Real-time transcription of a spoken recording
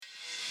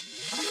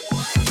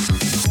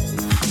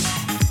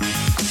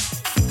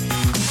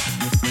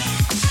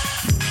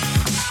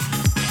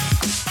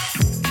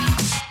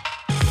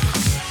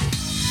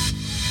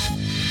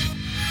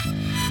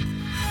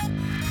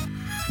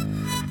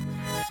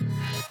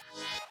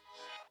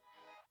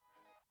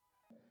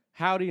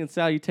Howdy and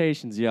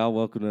salutations, y'all.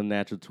 Welcome to the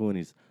Natural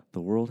 20s. The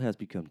world has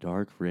become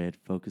dark red,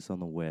 focused on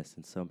the West,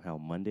 and somehow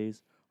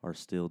Mondays are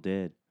still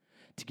dead.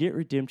 To get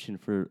redemption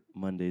for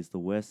Mondays, the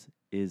West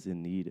is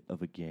in need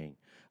of a gang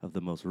of the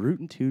most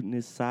rootin'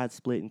 tootin'est,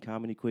 side-splitting,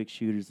 comedy-quick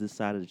shooters this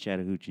side of the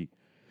Chattahoochee.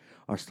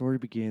 Our story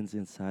begins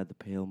inside the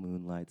Pale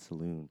Moonlight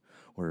Saloon,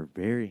 where a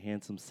very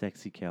handsome,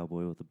 sexy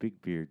cowboy with a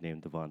big beard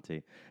named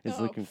Devontae is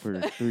looking for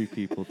 3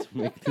 people to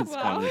make this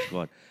comedy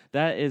squad.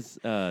 That is...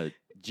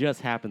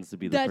 just happens to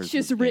be the That's person's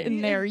just name.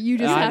 written there. You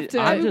just have to.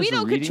 I'm We just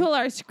don't reading. control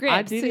our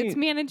scripts. didn't- It's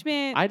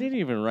management. I didn't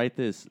even write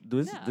this.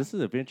 This No. is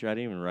a venture. I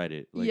didn't even write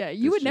it. Like, yeah,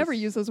 you this would never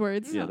just- use those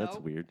words. Yeah, that's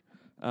weird.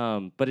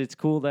 But it's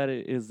cool that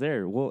it is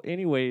there. Well,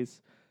 anyways,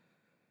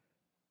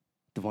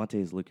 Devontae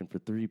is looking for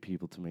 3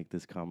 people to make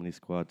this comedy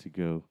squad to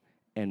go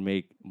and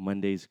make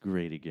Mondays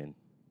great again.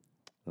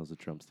 That was a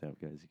Trump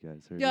stamp, guys. You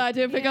guys heard Yeah, I it?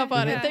 did pick up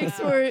on it. Thanks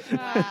for it.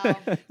 Wow.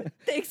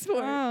 Thanks for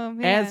it. Oh,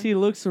 man. As he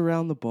looks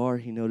around the bar,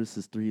 he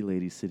notices 3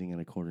 ladies sitting at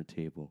a corner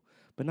table,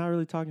 but not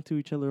really talking to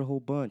each other a whole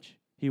bunch.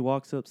 He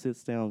walks up,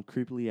 sits down,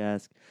 creepily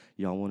asks,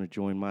 "Y'all want to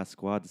join my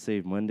squad to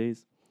save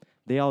Mondays?"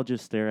 They all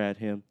just stare at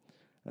him.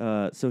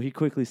 So he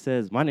quickly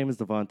says, "My name is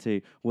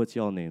Devontae. What's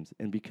y'all names?"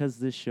 And because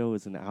this show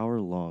is an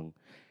hour long,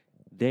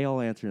 they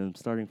all answer him,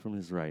 starting from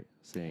his right,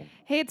 saying,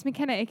 Hey, it's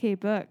McKenna, a.k.a.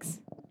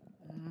 Books.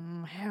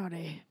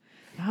 Howdy.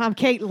 I'm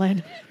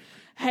Caitlin.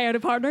 Howdy,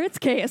 partner. It's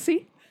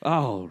Cassie.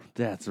 "Oh,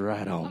 that's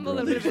right on, I'm a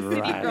little bit of a brothers,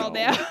 city right girl on."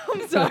 now.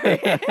 I'm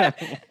sorry.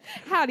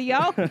 Howdy,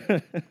 y'all.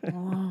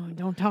 Oh,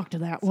 don't talk to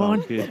that It's all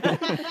one. good.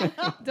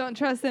 Don't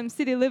trust them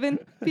city living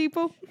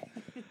people.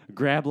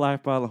 Grab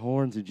life by the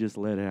horns and just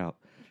let out.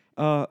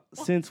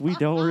 Since we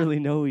don't really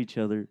know each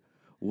other,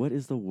 what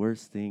is the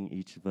worst thing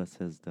each of us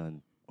has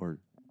done or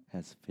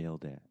has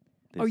failed at?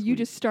 Oh, you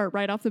just start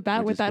right off the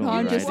bat We're with just that, going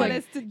huh? right Just in. like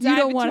Want us to you dive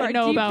don't into want our to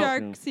know deep, about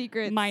dark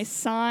secrets. my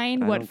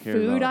sign, I what don't care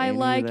food about I any of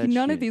like. that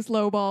None of shit. these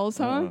low balls,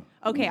 huh?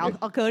 Uh-uh. Okay, I'll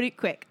go to it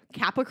quick.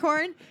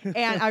 Capricorn,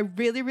 and I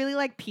really, really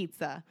like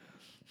pizza.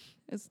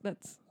 That's There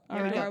all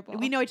we right. go. Adorable.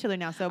 We know each other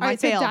now, so All my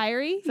right, so fail.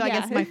 diary. So I yeah.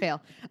 guess my fail.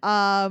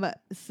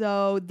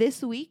 So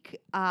this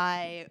week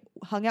I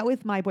hung out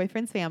with my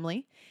boyfriend's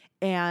family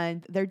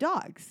and their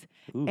dogs.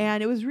 Ooh.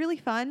 And it was really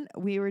fun.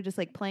 We were just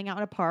like playing out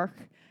in a park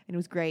and it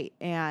was great.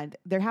 And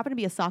there happened to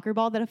be a soccer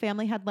ball that a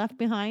family had left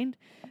behind.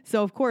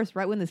 So of course,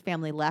 right when this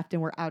family left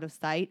and we're out of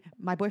sight,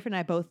 my boyfriend and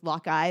I both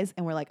lock eyes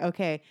and we're like,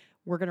 okay,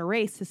 we're going to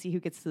race to see who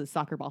gets to the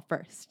soccer ball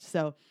first.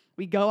 So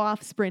we go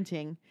off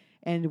sprinting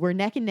and we're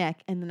neck and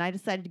neck. And then I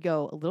decided to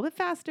go a little bit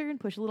faster and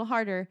push a little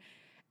harder.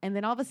 And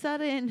then all of a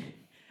sudden,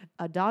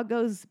 a dog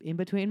goes in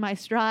between my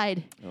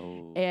stride.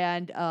 Oh.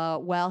 And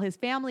while his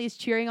family is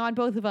cheering on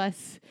both of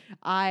us,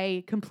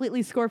 I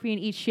completely scorpion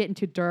eat shit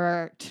into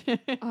dirt.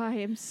 I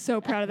am so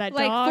proud of that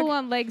Like dog. full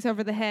on legs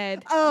over the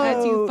head Oh,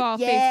 as you fall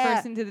yeah. face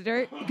first into the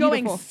dirt.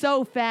 Going Beautiful.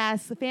 so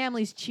fast. The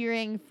family's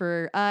cheering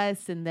for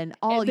us. And then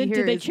all And then you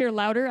hear did they is, cheer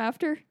louder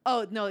after?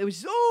 oh, no, it was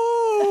just,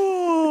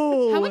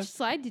 oh. How much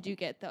slide did you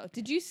get though?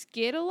 Did you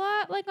skid a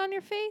lot, like on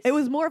your face? It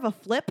was more of a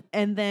flip,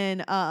 and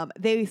then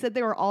they said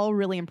they were all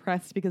really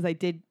impressed because I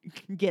did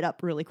get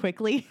up really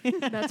quickly.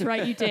 That's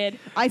right, you did.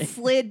 I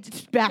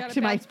slid back Gotta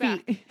to my bounce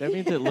back. feet. That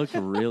means it looked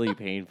really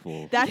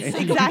painful. That's And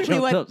you exactly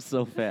jumped what- up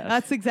so fast.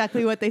 That's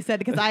exactly what they said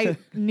because I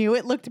knew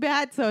it looked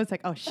bad, so I was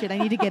like, "Oh shit, I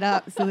need to get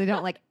up," so they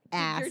don't like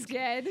You're ask.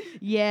 dead.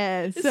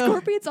 Yeah, The so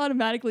scorpions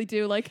automatically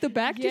do. Like the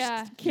back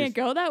Yeah. just can't Just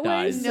go that way.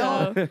 dies.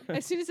 So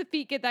As soon as the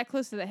feet get that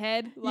close to the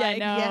head, like,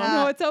 no. Yeah.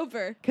 no, it's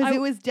over. because I- it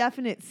was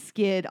definite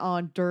skid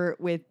on dirt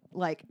with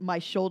like my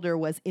shoulder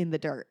was in the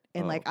dirt,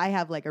 and Oh. like I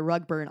have like a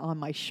rug burn on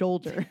my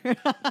shoulder.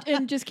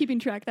 and just keeping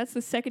track, that's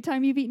the second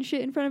time you've eaten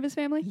shit in front of his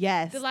family?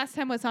 Yes. The last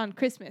time was on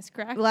Christmas,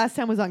 correct? The last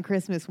time was on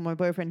Christmas when my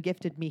boyfriend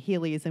gifted me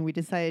Heelys,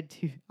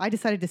 and I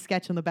decided to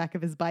sketch on the back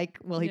of his bike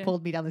while he Yeah.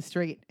 pulled me down the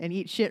street and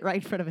eat shit right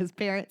in front of his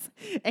parents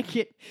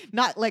and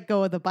not let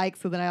go of the bike.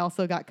 So then I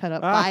also got cut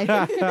up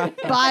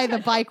by the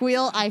bike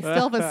wheel. I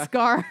still have a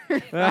scar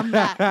from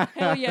that.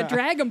 Hell yeah,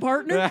 drag him,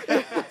 partner.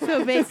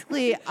 So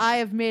basically, I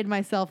have made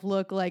myself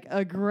look like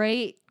a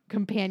great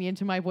companion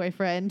to my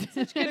boyfriend.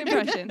 Good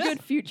impressions.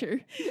 Good future.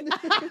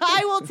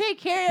 I will take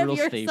care of Real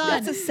your staple.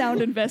 son. That's a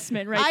sound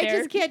investment right I there.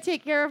 just can't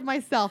take care of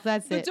myself.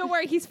 That's But it. don't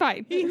worry, he's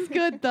fine. He's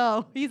good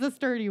though. He's a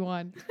sturdy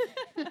one.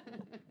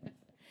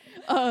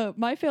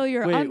 My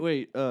failure.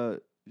 Wait.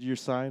 Your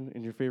sign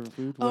and your favorite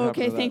food? What Oh,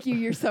 happened okay, to thank that? you.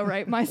 You're so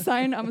right. My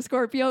sign, I'm a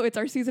Scorpio. It's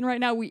our season right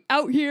now. We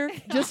out here.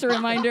 Just a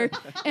reminder.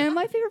 And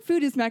my favorite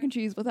food is mac and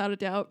cheese, without a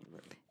doubt.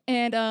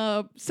 And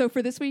so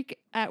for this week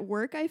at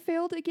work, I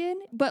failed again.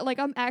 But like,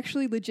 I'm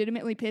actually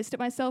legitimately pissed at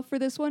myself for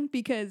this one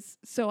because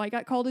I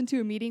got called into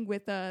a meeting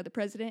with the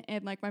president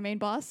and like my main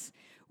boss,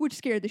 which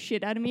scared the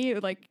shit out of me.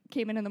 It like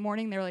came in the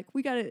morning. They're like,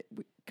 we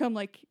come,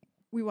 like,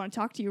 we want to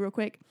talk to you real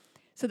quick.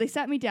 So they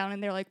sat me down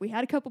and they're like, we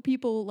had a couple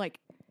people like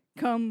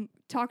come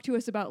talk to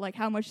us about like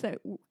how much that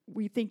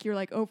we think you're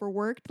like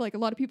overworked. Like a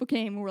lot of people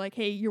came and were like,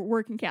 hey, you're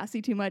working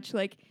Cassie too much.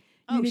 Like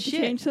You Oh, need shit. to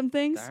change some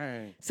things.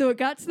 Dang. So it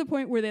got to the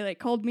point where they like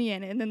called me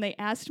in and then they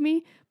asked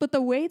me. But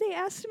the way they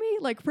asked me,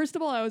 like, first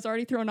of all, I was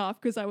already thrown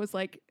off because I was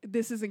like,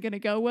 this isn't going to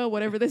go well,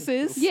 whatever this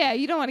is. Yeah,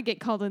 you don't want to get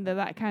called into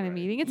that kind of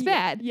meeting. It's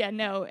bad. Yeah,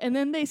 no. And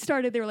then they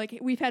were like,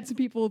 we've had some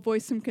people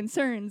voice some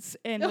concerns.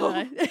 And,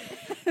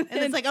 And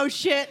it's like, oh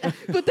shit.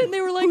 but then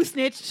they were like, Who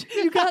snitched?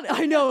 you got,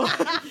 I know.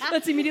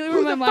 That's immediately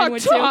where my mind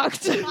went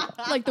to.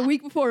 Like the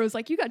week before, it was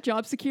like, you got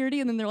job security.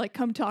 And then they're like,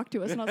 come talk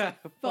to us. And I was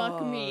like,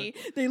 fuck me.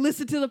 They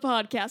listened to the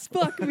podcast.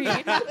 Fuck me.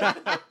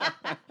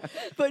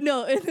 But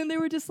no, and then they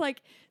were just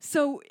like,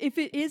 so if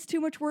it is too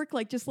much work,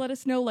 like just let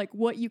us know like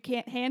what you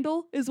can't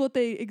handle is what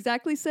they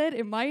exactly said.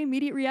 And my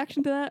immediate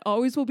reaction to that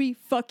always will be,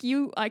 fuck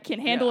you. I can't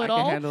handle I it can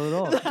all. handle it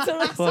all. So,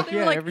 like, so Fuck they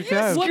were yeah, like, every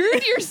time.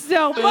 Screwed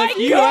yourself. Like,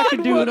 My yeah, I God,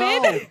 can do woman.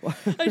 it all.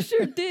 I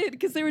sure did,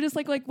 because they were just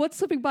like, what's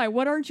slipping by?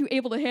 What aren't you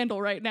able to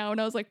handle right now? And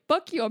I was like,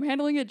 fuck you, I'm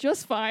handling it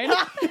just fine.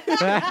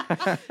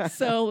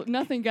 So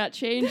nothing got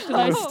changed, and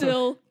I Oh.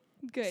 still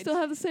Good.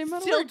 have the same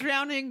amount of Still work.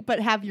 drowning, but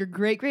have your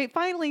great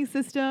filing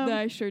system.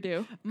 I sure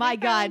do. My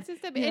Great balance God.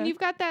 system. Yeah. And you've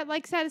got that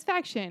like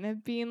satisfaction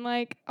of being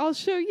like, I'll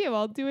show you.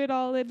 I'll do it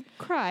all and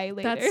cry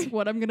later. That's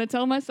what I'm gonna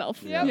tell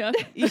myself. Yep. Yeah.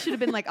 You should have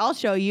been like, I'll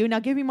show you. Now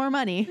give me more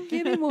money.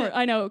 Give me more.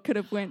 I know it could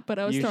have went, but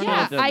I was You thrown should've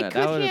yeah, off. done I that.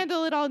 could That would've-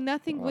 handle it all.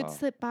 Nothing would Wow.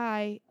 slip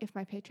by if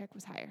my paycheck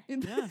was higher.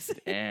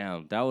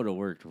 Damn, that would have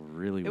worked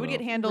really It well. would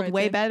get handled Right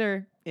way there.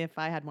 better if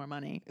I had more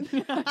money.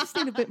 I just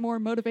need a bit more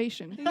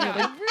motivation.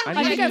 Yeah,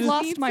 I think I've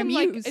lost my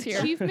like, muse here.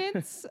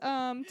 achievements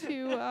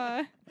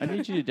to I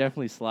need you to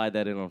definitely slide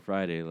that in on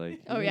Friday.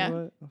 Like, Oh, you know yeah.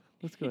 what?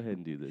 Let's go ahead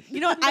and do this. You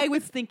know what? I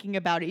was thinking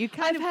about it. You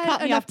kind I've of had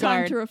caught me enough off time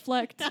guard. to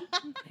reflect.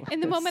 in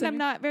the moment I'm Same.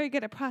 not very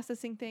good at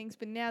processing things,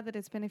 but now that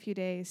it's been a few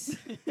days,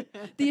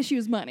 The issue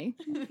is money.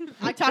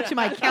 I talked to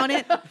my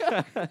accountant.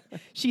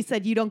 She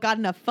said, you don't got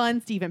enough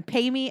funds to even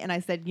pay me. And I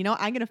said, you know,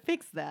 I'm going to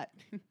fix that.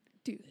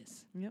 Do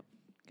this.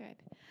 good.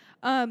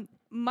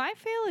 My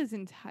fail is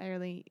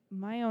entirely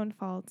my own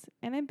fault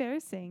and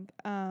embarrassing.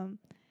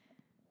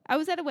 I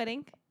was at a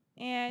wedding,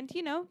 and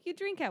you know, you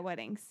drink at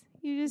weddings.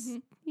 You just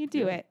you do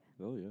Yeah. it.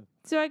 Oh yeah.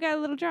 So I got a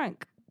little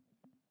drunk,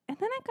 and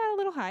then I got a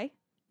little high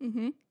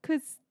Mm-hmm.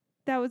 because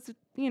that was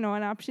an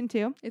option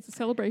too. It's a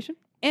celebration.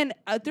 And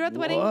throughout the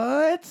wedding,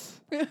 What?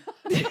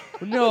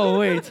 No,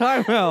 wait,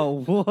 time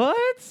out.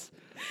 What?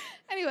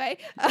 anyway.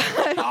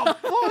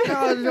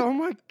 Oh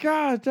my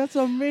god, that's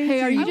amazing.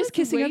 Hey, are you I just was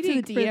kissing up to the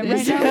waiting for DM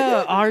this. right now?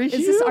 Yeah, are you?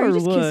 Is this, are or you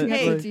just what? kissing up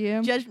Hey, to the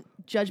DM?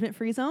 Judgment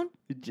free zone?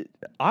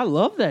 I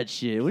love that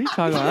shit. What are you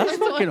talking about? That's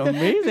fucking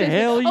amazing.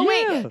 Hell yeah. Oh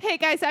wait, hey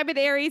guys, I'm an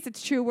Aries.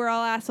 It's true. We're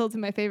all assholes,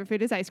 and my favorite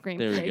food is ice cream.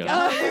 There we There you go. go.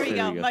 Oh, there we There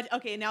go. you go. Much,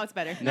 okay, now it's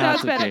better. Now That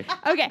it's was better.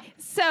 okay. Okay,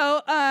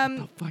 so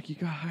The fuck, you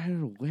got high at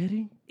a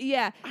wedding?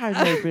 yeah, I've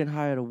never been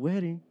high at a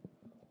wedding.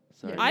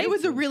 Sorry. Yeah. It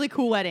was a really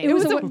cool wedding. it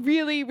was a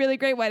really, really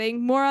great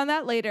wedding. More on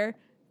that later.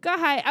 Got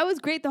high. I was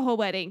great the whole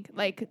wedding.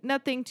 Like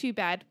nothing too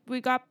bad.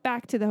 We got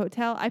back to the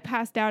hotel. I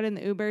passed out in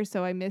the Uber,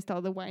 so I missed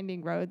all the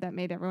winding road that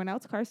made everyone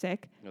else car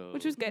sick,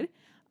 which was good.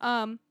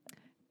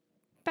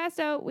 Passed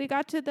out. We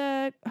got to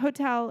the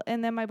hotel,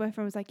 and then my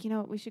boyfriend was like, "You know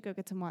what? We should go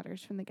get some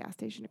waters from the gas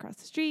station across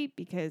the street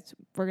because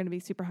we're gonna be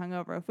super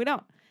hungover if we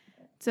don't."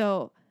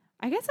 So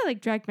I guess I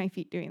like dragged my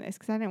feet doing this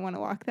because I didn't want to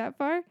walk that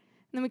far. And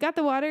then we got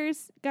the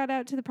waters, got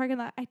out to the parking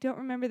lot. I don't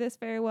remember this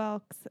very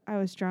well because I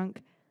was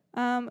drunk.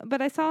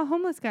 But I saw a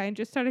homeless guy and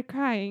just started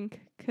crying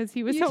because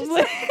he was You just-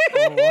 homeless.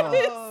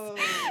 Oh,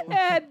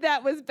 And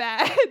that was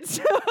bad.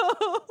 So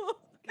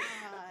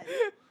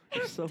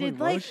You're so Did,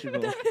 like,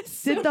 emotional.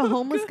 Did the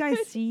homeless guy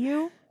see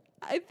you?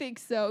 I think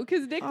so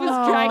because Nick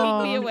was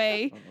dragging me Oh.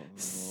 away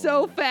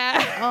so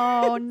fast.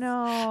 Oh,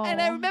 no.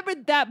 And I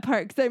remembered that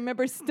part because I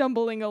remember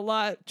stumbling a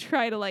lot,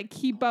 trying to like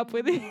keep up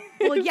with it.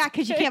 Well, yeah,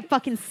 because you can't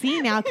fucking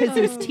see now because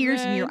there's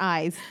tears in your man.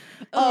 eyes.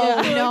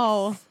 Oh, Yeah.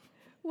 no.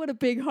 What a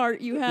big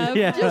heart you have.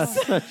 Yeah,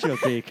 Just such a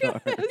big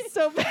heart. It was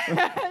so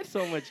bad.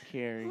 So much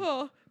caring.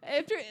 Oh,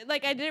 after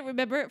like I didn't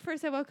remember it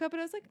first. I woke up and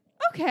I was like,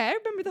 okay, I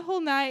remember the whole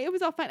night. It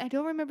was all fine. I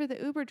don't remember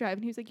the Uber drive.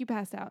 And he was like, you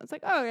passed out. I was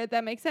like, oh, yeah,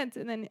 that makes sense.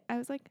 And then I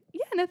was like,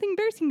 yeah, nothing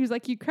embarrassing. He was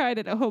like, you cried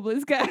at a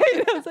homeless guy.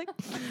 And I was like,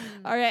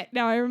 all right,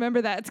 now I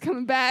remember that. It's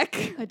coming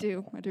back. I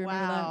do remember that.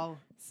 Wow.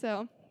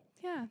 So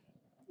yeah,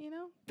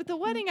 But the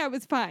wedding, I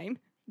was fine.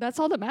 That's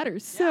all that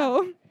matters.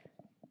 So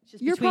It's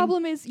just Your between-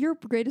 problem is your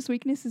greatest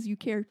weakness is you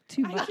care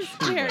too I much. just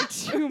care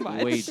too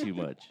much. Way too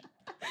much.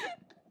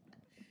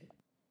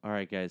 All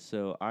right, guys.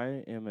 So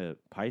I am a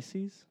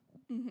Pisces,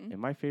 Mhm. and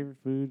my favorite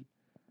food.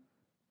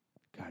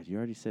 God, you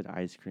already said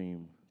ice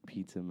cream,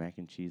 pizza, mac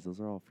and cheese. Those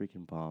are all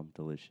freaking bomb,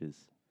 delicious.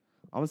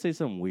 I'm gonna say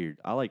something weird.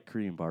 I like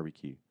Korean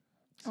barbecue.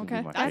 It's gonna be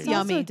Okay. my That's favorite.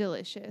 also yummy.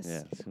 delicious.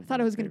 Yeah, I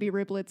thought it was going to be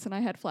riblets, and I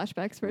had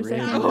flashbacks for a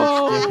second. Riblets.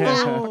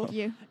 Oh,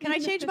 Yeah. you. Can I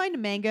change mine to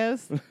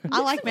mangoes?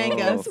 I like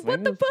mangoes.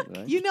 What the fuck?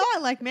 Nice. You know I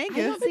like I mangoes.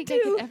 don't think I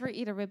do. could ever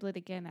eat a riblet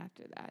again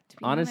after that. To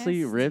be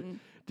Honestly, honest.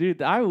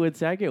 Dude, I would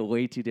say I get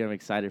way too damn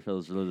excited for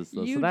those riblets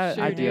though. You So that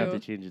I sure do have do.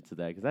 to change it to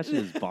that because that shit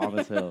is bomb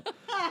as hell,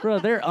 bro.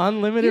 They're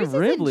unlimited Yours is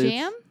in riblets.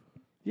 jam?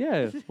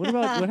 Yeah. What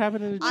about what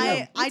happened in the jam?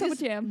 I What's up just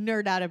with jam?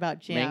 nerd out about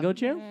jam. Mango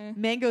jam? Eh.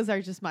 Mangoes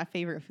are just my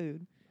favorite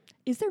food.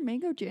 Is there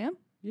mango jam?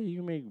 Yeah, you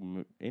can make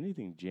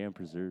anything jam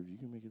preserved. You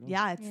can make it all.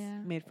 Yeah, it's Yeah.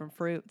 made from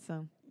fruit,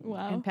 so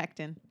Wow. and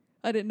pectin.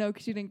 I didn't know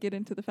because you didn't get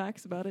into the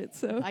facts about it.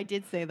 So I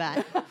did say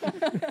that.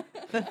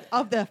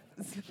 Of the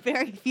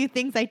very few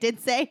things I did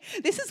say,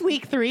 this is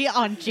week 3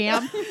 on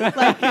jam.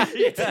 Like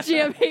it's a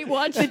jam hate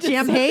watch. the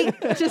jam hate.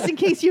 Just in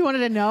case you wanted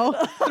to know,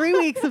 3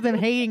 weeks of them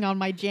hating on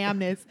my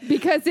jamness.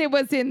 Because it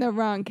was in the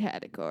wrong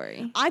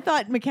category. I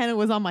thought McKenna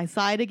was on my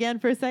side again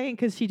for a second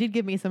because she did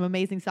give me some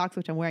amazing socks,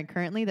 which I'm wearing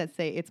currently, that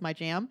say "It's my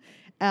jam,"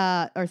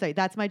 or sorry,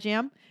 "That's my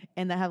jam,"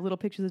 and that have little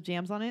pictures of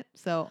jams on it.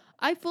 So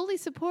I fully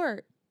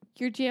support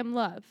your jam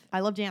love,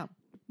 I love jam.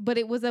 but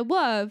it was a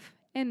love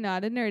and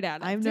not a nerd out.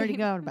 I'm nerding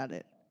out about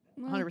it,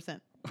 Well, 100%.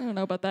 I don't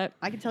know about that.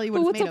 I can tell you But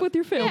what what's it's made up with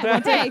your fail, Yeah,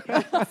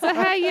 Devontae? hey, so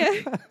how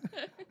you?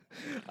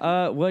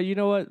 Well, you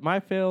know what? My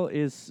fail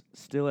is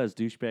still as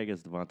douchebag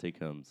as Devontae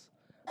comes.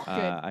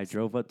 I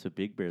drove up to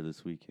Big Bear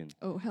this weekend.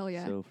 Oh hell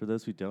yeah! So for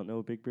those who don't know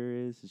what Big Bear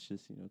is, it's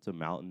just it's a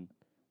mountain.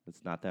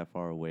 It's not that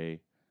far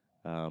away,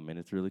 and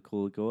it's really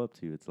cool to go up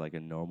to. It's like a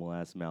normal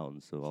ass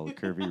mountain, so all the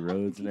curvy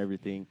roads and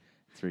everything.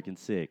 It's freaking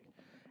sick.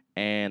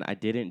 And I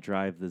didn't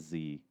drive the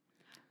Z.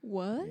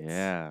 What?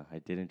 Yeah, I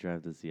didn't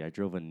drive the Z. I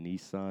drove a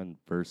Nissan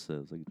Versa. It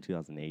was like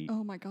 2008.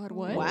 Oh my god!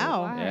 What?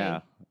 Wow.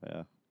 Why?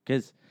 Yeah.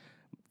 Because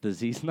the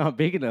Z's not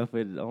big enough.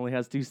 It only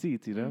has 2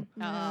 seats, So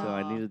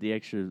I Aw. needed the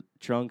extra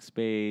trunk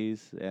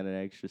space and an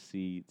extra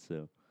seat.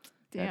 So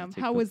Damn.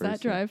 take How the was that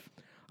first one. drive?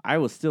 I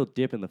was still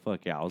dipping the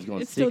fuck out. I was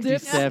going It still 60,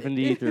 dipped?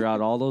 70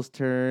 throughout all those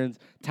turns.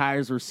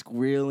 Tires were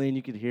squealing.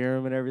 You could hear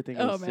them and everything.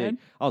 It Oh, was sick. man.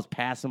 I was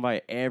passing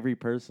by every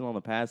person on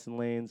the passing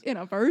lanes In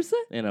a Versa?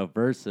 in a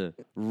Versa,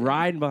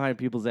 riding behind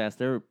people's ass.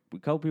 There were a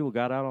couple people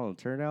got out on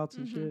the turnouts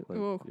and shit. Like,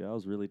 Ooh. yeah, I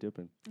was really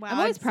dipping. Wow, I'm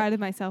always I'd proud of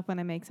myself when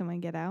I make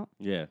someone get out.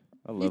 Yeah,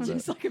 I love It's that.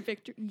 just like a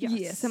victory.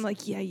 Yes, I'm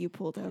like, yeah, you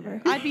pulled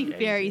over. I'd be Yeah, you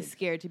very did.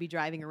 scared to be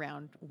driving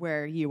around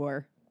where you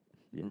were.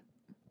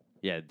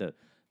 Yeah,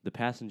 the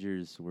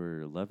passengers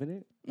were loving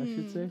it, I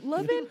should say.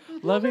 Love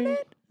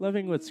it.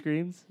 Loving what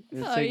screams.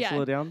 It's Oh, saying yeah.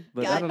 slow down,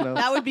 but Yeah, I don't know.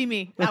 That would be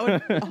me. That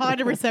would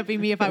 100% be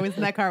me if I was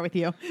in that car with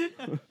you.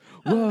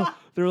 Whoa,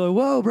 they're like,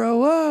 whoa, bro,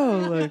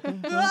 whoa. Like,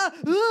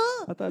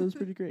 I thought it was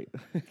pretty great.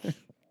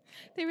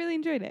 They really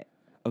enjoyed it.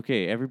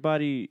 Okay,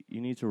 everybody,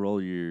 you need to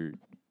roll your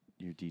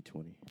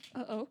D20.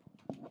 Uh oh.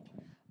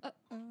 Oh.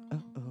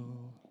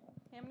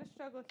 Hey, I'm gonna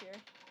struggle here.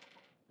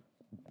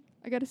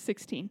 I got a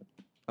 16.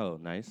 Oh,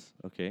 nice.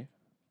 Okay.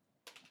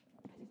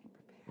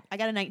 I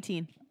got a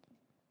 19.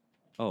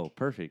 Oh,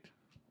 perfect.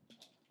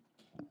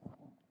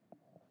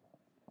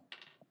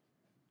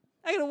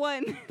 I got a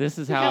 1. This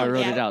is how I Hell wrote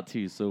yeah. it out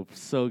too. So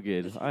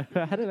good.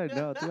 How did I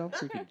know? Dude, I'm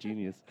freaking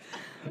genius.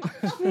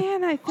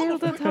 Man, I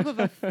failed on top of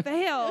a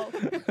fail.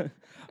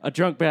 A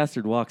drunk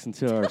bastard walks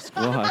into our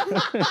squad.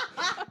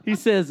 He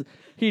says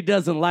he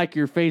doesn't like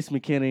your face,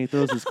 McKenna. He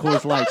throws his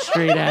Coors Light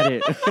straight at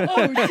it.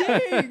 Oh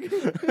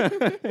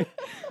dang!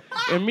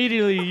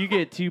 Immediately, you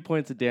get 2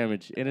 points of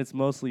damage, and it's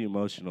mostly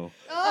emotional.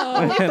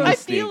 Oh, And I a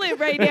feel stink. it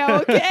right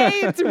now, okay?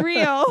 It's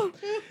real.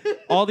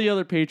 All the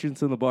other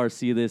patrons in the bar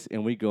see this,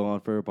 and we go on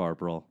for a bar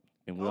brawl,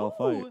 and we all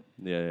fight. Oh.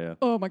 Yeah.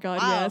 oh my god!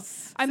 Wow.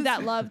 Yes. I'm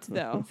that loved,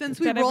 though. Since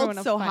we that everyone rolled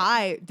will so fight.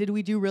 high, did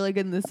we do really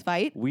good in this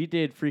fight? We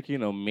did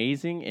freaking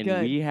amazing, and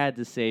Good. we had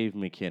to save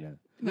McKenna.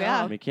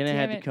 Yeah. McKenna damn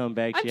had it. to come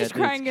back. I'm She just had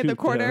to crying in the scoop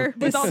corner down.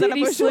 with The all that city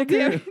emotional slicker.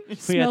 damage. We had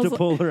Smells to like-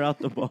 pull her out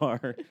the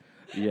bar.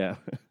 Yeah.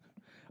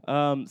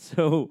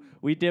 So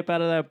we dip out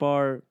of that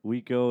bar.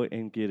 We go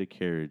and get a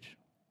carriage.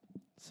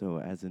 So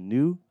as a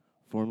new,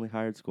 formerly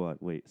hired squad.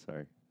 Wait,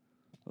 sorry.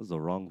 That was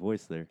the wrong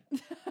voice there.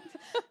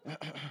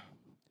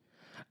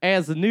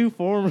 As the new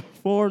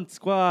formed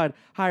squad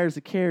hires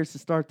a carriage to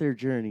start their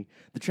journey,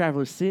 the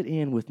travelers sit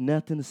in with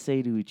nothing to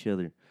say to each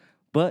other.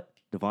 But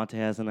Devonta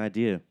has an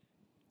idea.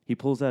 He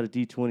pulls out a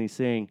D20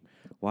 saying,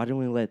 why don't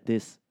we let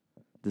this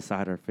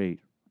decide our fate?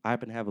 I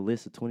happen to have a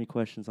list of 20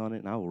 questions on it,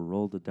 and I will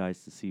roll the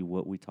dice to see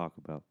what we talk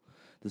about.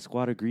 The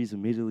squad agrees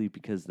immediately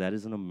because that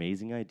is an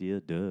amazing idea.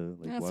 Duh.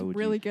 Like, That's why a would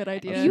really you? good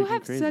idea. Yeah. You freaking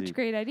have crazy. such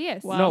great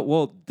ideas. Wow. No,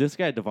 well, this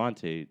guy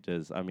Devontae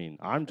does. I mean,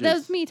 I'm just. That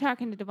was me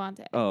talking to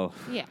Devontae. Oh,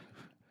 Yeah.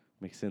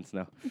 makes sense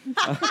now.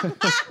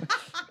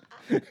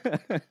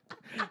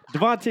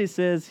 Devontae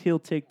says he'll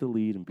take the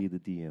lead and be the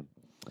DM.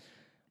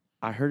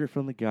 I heard it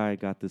from the guy I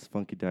got this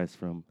funky dice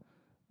from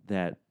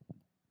that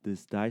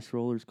this dice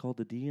roller is called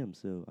the DM,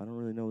 so I don't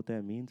really know what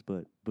that means,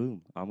 but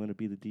boom, I'm going to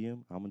be the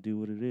DM. I'm going to do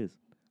what it is.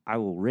 I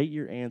will rate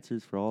your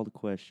answers for all the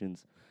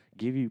questions,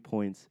 give you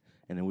points,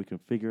 and then we can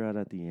figure out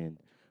at the end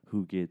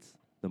who gets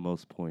the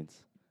most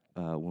points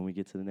when we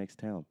get to the next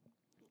town.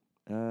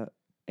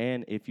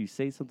 And if you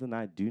say something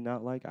I do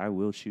not like, I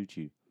will shoot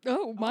you.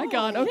 Oh my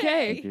god! Oh,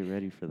 Okay. Get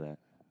ready for that.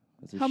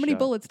 That's a How many shot.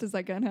 bullets does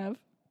that gun have?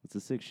 It's a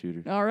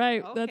 6-shooter. All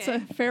right, that's a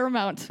Okay. fair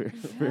amount. Fair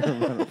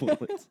amount of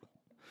bullets.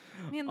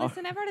 Man, Oh.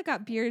 listen, I've already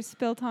got beers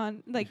spilt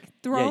on, like Yeah,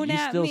 thrown you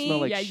at still me. smell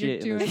like Yeah, you're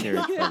shit in the doing-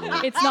 carriage. by the way.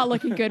 It's not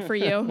looking good for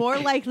you. More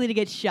likely to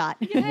get shot.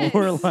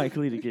 More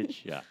likely to get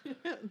shot.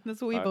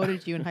 That's what we All right.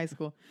 voted you in high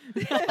school.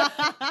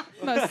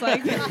 Most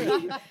likely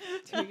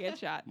to get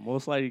shot.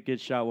 Most likely to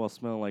get shot while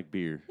smelling like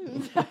beer.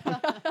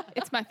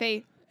 It's my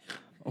fate.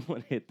 I'm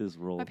gonna hit this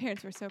roll. My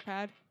parents were so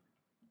proud.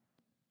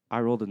 I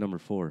rolled a number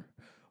 4.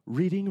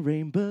 Reading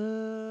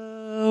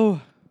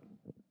Rainbow.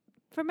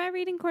 For my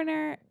reading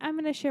corner, I'm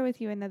going to share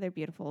with you another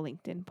beautiful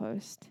LinkedIn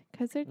post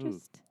because they're Ooh.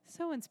 just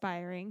so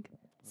inspiring,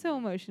 so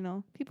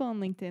emotional. People on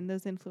LinkedIn,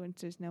 those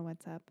influencers know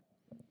what's up.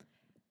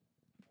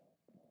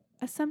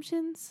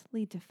 Assumptions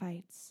lead to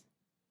fights.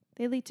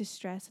 They lead to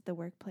stress at the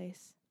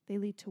workplace. They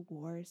lead to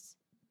wars.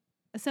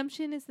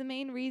 Assumption is the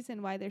main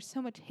reason why there's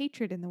so much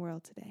hatred in the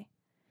world today.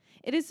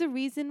 It is the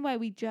reason why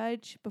we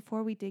judge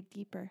before we dig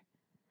deeper.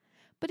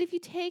 But if you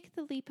take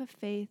the leap of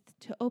faith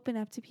to open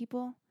up to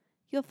people,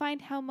 you'll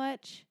find how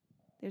much,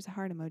 there's a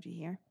heart emoji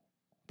here,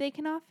 they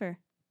can offer.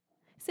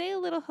 Say a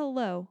little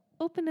hello,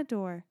 open a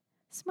door,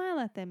 smile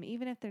at them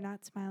even if they're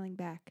not smiling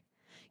back.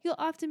 You'll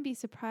often be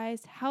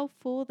surprised how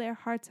full their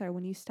hearts are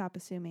when you stop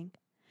assuming.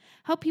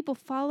 How people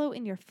follow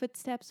in your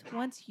footsteps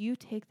once you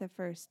take the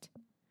first.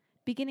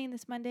 Beginning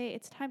this Monday,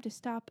 it's time to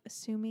stop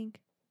assuming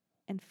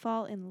and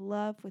fall in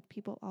love with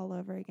people all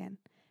over again.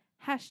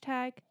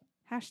 Hashtag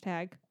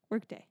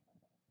workday.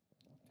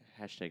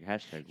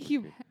 Hashtag. He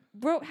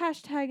wrote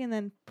hashtag and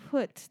then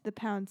put the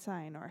pound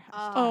sign or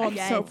hashtag. Oh, I'm so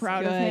yes,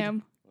 proud of good.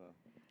 him.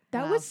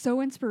 That Wow. was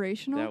so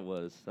inspirational. That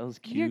was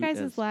cute. Your guys'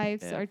 as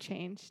lives F. are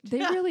changed. They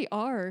really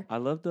are. I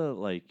love the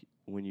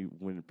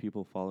when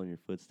people follow in your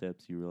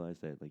footsteps, you realize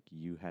that like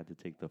you had to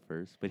take the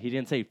first, but he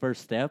didn't say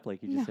first step. Like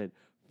he just No. said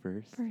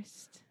first.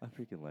 First. I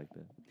freaking like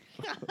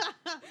that.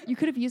 You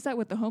could have used that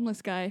with the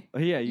homeless guy. Oh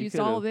yeah, you Used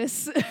all could've.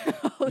 this,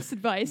 all this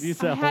advice.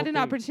 Used I that had whole an thing.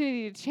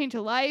 opportunity to change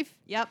a life.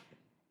 Yep.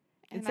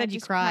 And Instead I you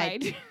just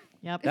cried.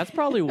 Yep. That's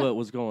probably what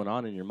was going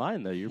on in your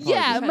mind, though. You're probably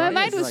Yeah, just my like-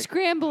 mind it's was like,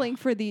 scrambling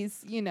for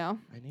these, you know.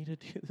 I need to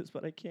do this,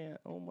 but I can't.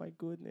 Oh my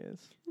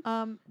goodness. Well,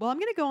 I'm going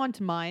to go on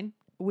to mine,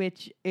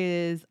 which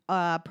is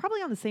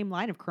probably on the same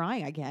line of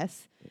crying, I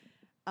guess.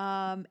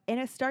 And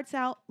it starts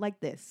out like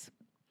this.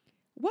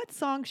 What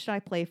song should I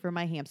play for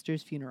my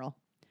hamster's funeral?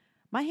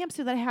 My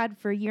hamster that I had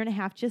for a year and a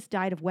half just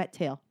died of wet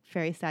tail.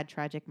 Very sad,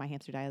 tragic. My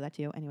hamster died of that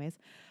too. Anyways,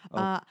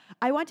 Oh.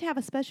 I want to have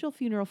a special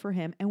funeral for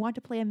him and want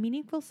to play a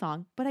meaningful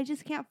song, but I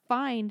just can't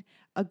find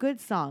a good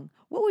song.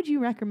 What would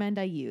you recommend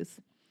I use?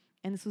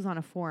 And this was on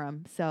a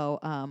forum,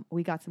 so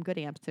we got some good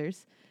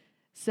answers.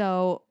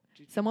 So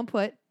someone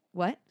put,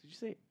 what? Did you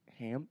say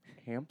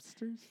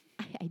hamsters?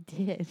 I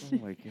did. Oh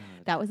my god.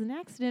 That was an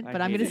accident, I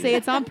but I'm going to hated say it.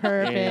 it's on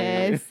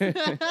purpose.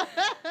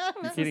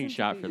 You're getting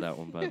shot for that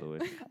one, by the way.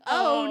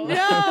 Oh,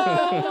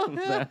 no.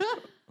 That-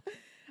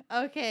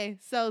 Okay,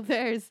 so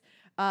there's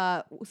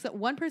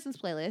one person's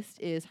playlist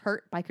is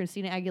Hurt by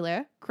Christina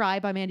Aguilera, Cry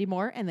by Mandy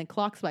Moore, and then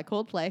Clocks by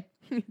Coldplay.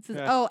 It says,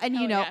 oh, and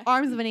you Hell know, yeah.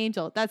 Arms of an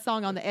Angel, that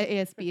song on the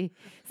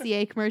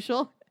ASPCA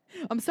commercial.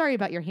 I'm sorry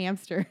about your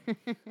hamster.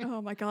 Oh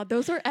my God,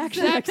 those are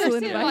actually That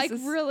excellent person, like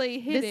advices. really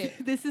hit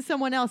it. This is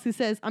someone else who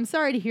says, I'm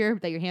sorry to hear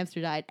that your hamster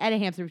died. I had a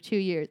hamster for 2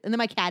 years, and then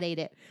my cat ate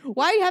it.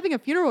 Why are you having a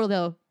funeral,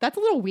 though? That's a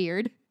little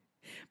weird.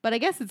 But I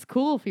guess it's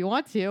cool if you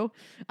want to.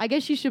 I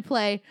guess you should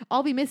play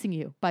I'll Be Missing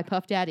You by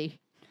Puff Daddy.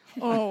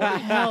 Oh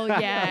hell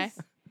yeah!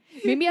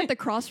 Maybe at the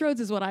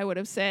crossroads is what I would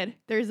have said.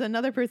 There's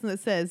another person that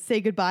says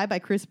Say Goodbye by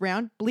Chris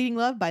Brown, Bleeding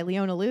Love by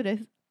Leona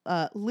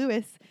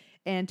Lewis,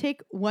 and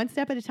Take One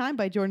Step at a Time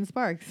by Jordan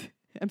Sparks.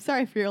 I'm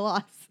sorry for your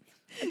loss.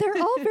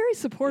 They're all very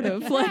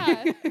supportive.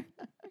 Like,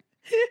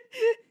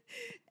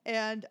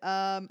 And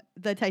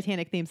the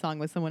Titanic theme song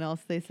was someone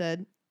else, they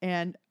said.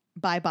 And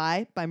Bye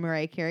Bye by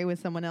Mariah Carey was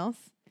someone else.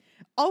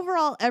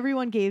 Overall,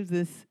 everyone gave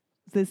this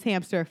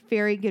hamster a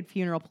very good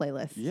funeral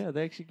playlist. yeah,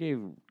 they actually gave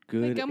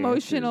good Like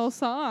emotional answers.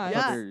 song. I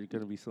Yeah. thought they were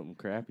gonna be something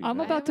crappy. I'm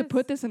man. about to was-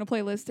 put this in a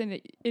playlist,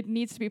 and it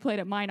needs to be played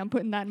at mine. I'm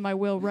putting that in my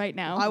will right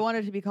now. I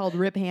wanted to be called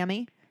Rip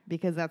Hammy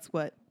because that's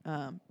what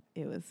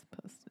it was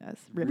posted as.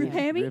 Rip, Rip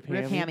Hammy. Hammy?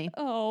 Rip Hammy.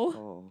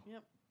 Oh,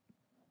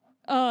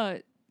 Oh.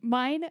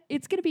 mine.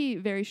 It's gonna be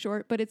very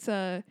short, but it's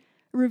a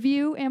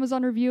review,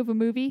 Amazon review of a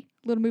movie,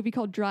 little movie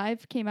called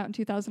Drive, came out in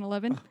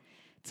 2011.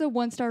 It's a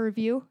 1-star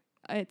review.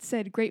 It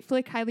said, "Great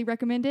flick, highly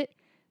recommend it."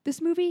 This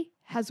movie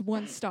has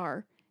 1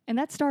 star, and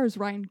that star is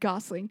Ryan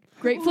Gosling.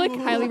 Great flick,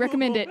 highly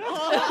recommend it.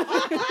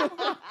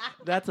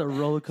 That's a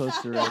roller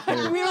coaster right It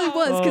there. really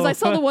was because I Oh.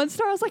 saw the 1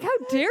 star. I was like, "How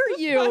dare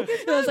you?" And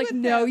I was like,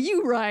 "No,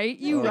 you right,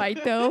 Oh.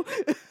 right though."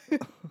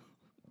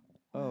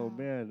 Oh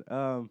man.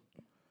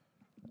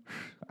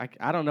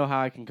 I don't know how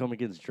I can come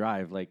against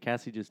Drive. Like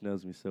Cassie just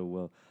knows me so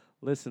well.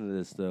 Listen to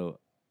this though.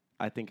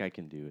 I think I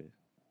can do it.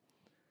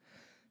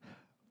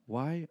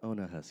 Why own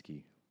a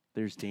husky?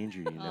 There's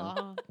danger, you know.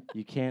 Aw.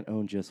 You can't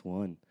own just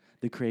one.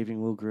 The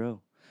craving will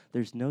grow.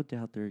 There's no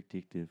doubt they're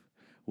addictive.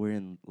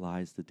 Wherein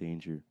lies the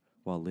danger?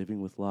 While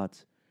living with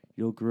lots,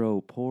 you'll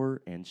grow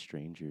poor and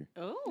stranger.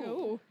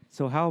 Oh.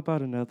 So how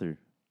about another?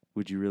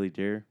 Would you really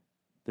dare?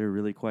 They're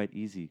really quite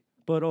easy.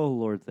 But oh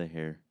Lord, the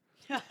hair.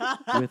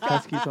 With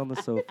huskies on the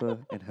sofa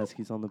and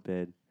huskies on the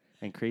bed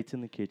and crates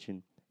in the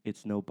kitchen,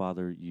 it's no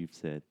bother, you've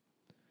said.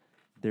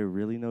 They're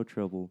really no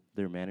trouble.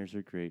 Their manners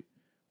are great.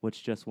 What's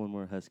just one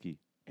more husky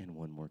and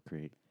one more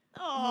crate?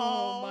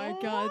 Oh my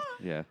God.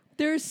 Yeah.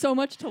 There's so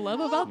much to love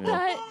about Yeah.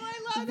 that.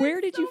 I love Where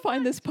it did so you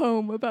find this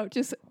poem about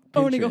just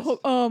owning a Pinterest. whole.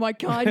 Oh my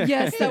god,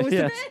 yes, that was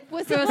Yeah.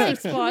 Was Those it are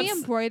like, can we spots.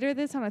 embroider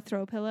this on a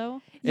throw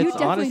pillow? You It's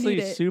definitely honestly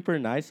need it. super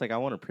nice. Like I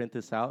want to print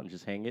this out and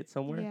just hang it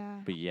somewhere. Yeah.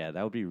 But yeah,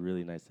 that would be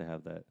really nice to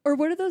have that. Or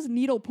what are those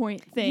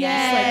needlepoint things?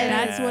 Yes.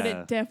 Like that's what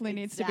Yeah. it definitely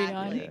needs to be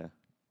on. Exactly. Yeah.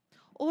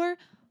 Or,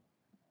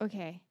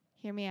 okay,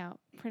 hear me out.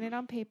 Print it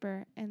on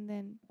paper and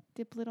then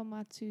dip little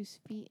Matsu's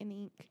feet in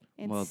ink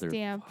and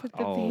stamp with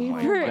the Oh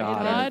my paper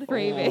God. and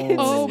frame it.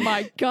 Oh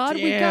my god,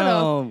 we got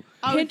a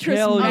Damn. Pinterest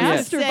Hell yeah.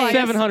 master Say. by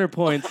 700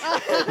 points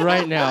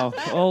right now.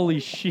 Holy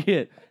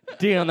shit.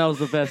 Damn, that was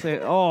the best.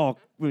 Oh,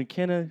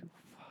 McKenna,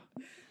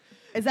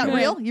 Is that Yeah.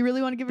 real? You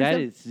really want to give that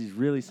yourself? is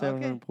really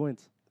 700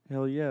 points.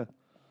 Hell yeah.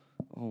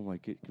 Oh my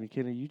god,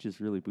 McKenna, you just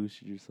really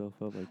boosted yourself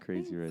up like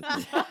crazy right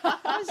there.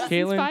 I was just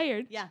Caitlin?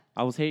 inspired. Yeah.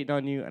 I was hating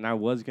on you, and I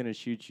was gonna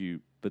shoot you,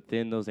 but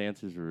then those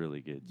answers were really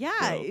good. Yeah.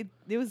 So,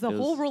 It was the it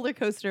whole was roller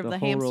coaster of the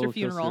whole hamster roller coaster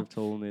funeral. of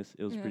totalness,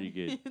 it was Yeah. pretty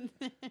good.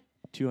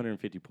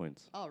 250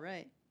 points. All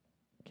right.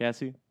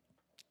 Cassie,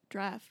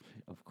 draft.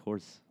 of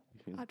course.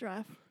 Hot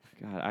draft.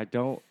 God, I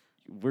don't.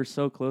 We're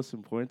so close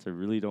in points. I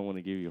really don't want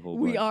to give you a whole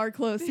We bunch. are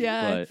close,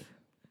 yeah.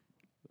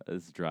 But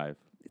it's drive.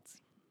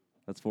 It's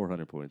That's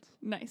 400 points.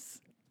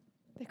 nice.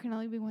 There can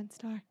only be one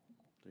star.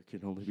 There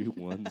can only be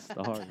one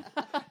star.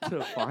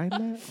 To find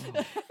that?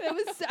 Oh. That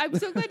was. I'm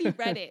so glad you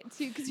read it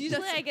too, because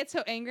usually I get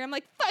so angry. I'm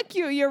like, "Fuck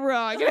you, you're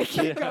wrong," and I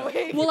keep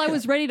going. Well, I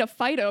was ready to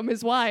fight him,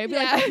 is why. I'd be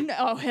Yeah. like,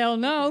 oh, hell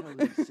no. What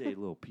the hell did you say,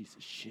 little piece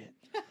of shit?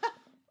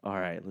 All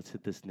right, let's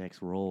hit this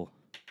next roll.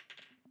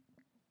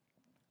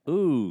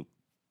 Ooh,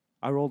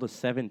 I rolled a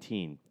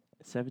 17.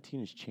 17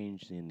 has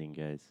changed the ending,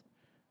 guys.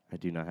 I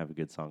do not have a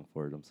good song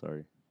for it. I'm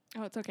sorry.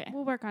 Oh, it's okay.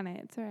 We'll work on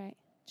it. It's all right.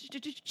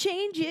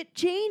 Change it.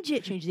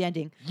 Change the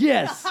ending.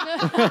 Yes,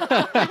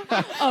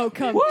 Oh,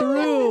 come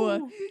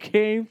through.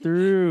 came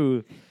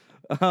through.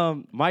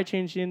 My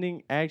change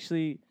ending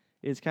actually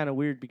is kind of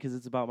weird because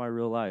it's about my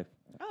real life,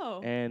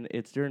 Oh. and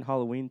it's during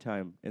Halloween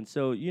time. And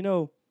so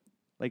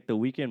like the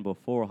weekend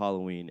before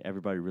Halloween,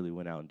 everybody really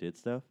went out and did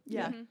stuff.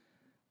 Yeah. Mhm.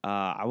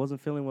 I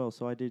wasn't feeling well,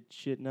 so I did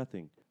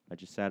nothing. I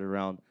just sat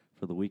around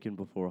for the weekend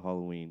before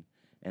Halloween,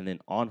 and then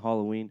on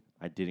Halloween,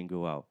 I didn't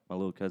go out. My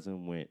little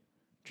cousin went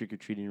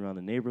trick-or-treating around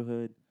the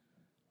neighborhood.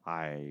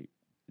 I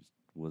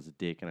was a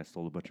dick, and I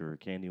stole a bunch of her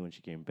candy when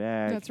she came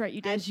back. That's right,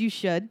 you did. As you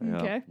should. Yep,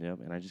 Okay. Yep,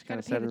 and I just kind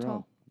Gotta of pay sat the around.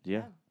 toll.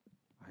 Yeah.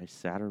 I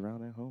sat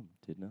around at home,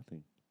 did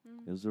nothing.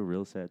 Mm. It was a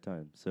real sad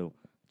time. So,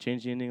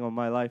 changed the ending on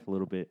my life a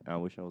little bit. I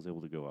wish I was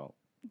able to go out.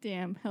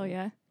 Damn, hell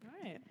yeah.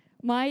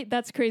 Right.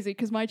 That's crazy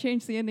because my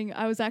change the ending.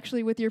 I was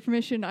actually, with your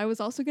permission, I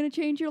was also going to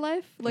change your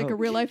life, like Oh. a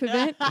real life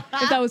event,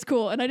 if that was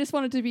cool. And I just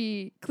wanted to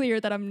be clear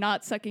that I'm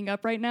not sucking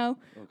up right now.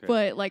 Okay.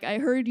 But like, I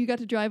heard you got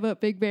to drive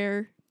up Big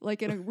Bear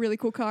like in a really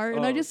cool car,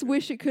 and I Oh, just okay.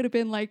 wish it could have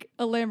been like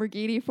a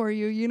Lamborghini for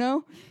you, you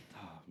know?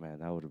 Oh, man,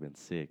 that would have been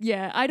sick.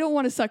 Yeah, I don't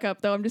want to suck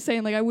up though. I'm just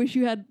saying, like, I wish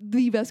you had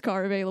the best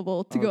car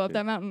available to go up Okay.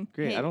 that mountain.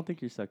 Great. Hey. I don't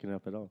think you're sucking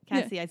up at all.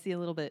 Cassie, I see a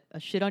little bit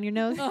of shit on your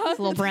nose. Uh-huh. It's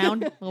a little brown.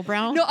 little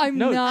brown. No, I'm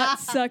No. not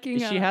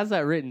sucking up. She has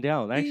that written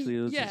down. Actually,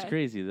 it was Yeah. just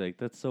crazy. Like,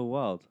 that's so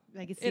wild.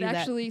 I can see It that.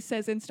 actually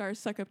says Instar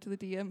suck up to the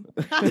DM.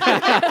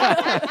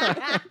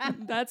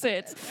 That's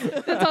it.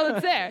 That's all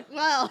that's there.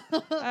 Well,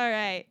 All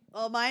right.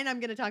 well, mine. I'm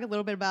going to talk a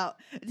little bit about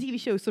the TV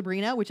show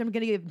Sabrina, which I'm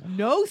going to give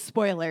no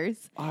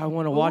spoilers. I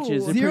want to watch it.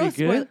 Is it Zero pretty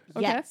good?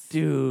 Okay. Yes,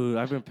 Dude,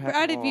 I've been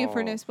Proud of you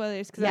for no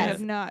spoilers because I Yes.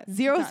 have not.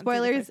 Zero gotten through the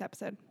spoilers. first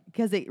episode.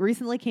 because it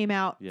recently came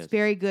out. Yes. It's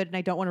very good, and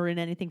I don't want to ruin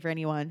anything for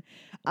anyone.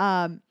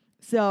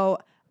 So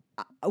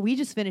we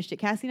just finished it.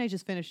 Cassie and I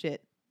just finished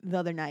it the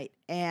other night,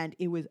 and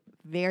it was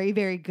very,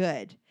 very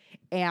good.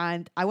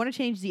 And I want to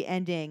change the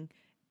ending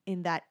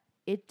in that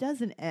it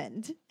doesn't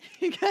end.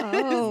 Because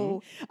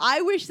Oh.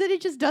 I wish that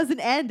it just doesn't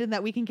end and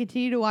that we can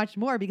continue to watch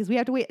more because we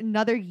have to wait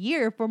another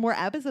year for more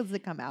episodes to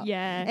come out.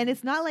 Yeah. And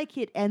it's not like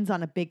it ends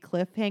on a big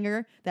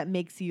cliffhanger that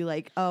makes you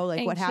like, oh,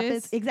 like what happens?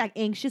 Anxious. Exact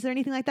anxious or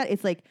anything like that.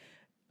 It's like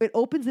it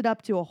opens it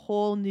up to a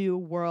whole new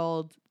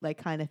world, like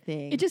kind of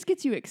thing. It just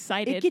gets you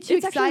excited. gets you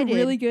it's actually excited. a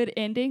really good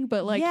ending,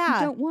 but like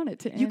Yeah. you don't want it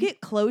to end. you get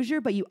closure,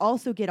 but you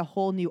also get a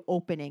whole new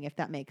opening, if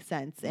that makes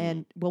sense. Mm-hmm.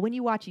 And well, when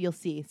you watch it, you'll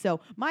see.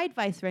 So my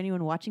advice for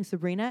anyone watching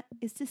Sabrina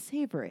is to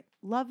savor it,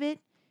 love it,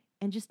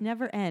 and just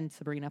never end.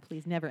 Sabrina,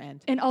 please never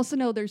end. and also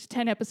know there's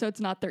 10 episodes,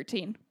 not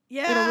 13.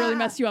 Yeah, It'll really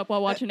mess you up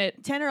while watching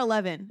it. 10 or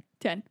 11.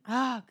 10.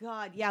 Oh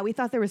God, yeah. We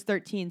thought there was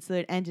 13, so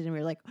it ended, and we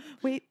were like,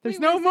 wait, there's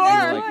Wait, no where's the more.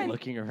 next You're one? like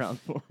looking around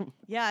for him.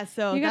 Yeah,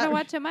 so You gotta that-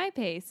 watch at my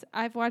pace.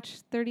 I've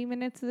watched 30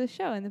 minutes of the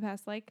show in the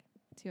past like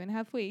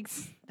 2.5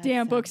 weeks. that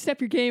Damn, book, sounds-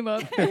 step your game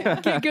up.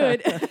 Get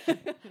good.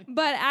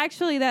 But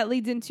actually, that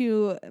leads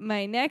into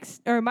my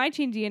next or my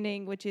changing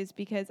ending, which is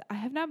because I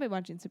have not been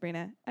watching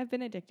Sabrina. I've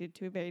been addicted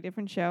to a very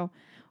different show,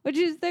 which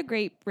is the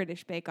Great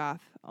British Bake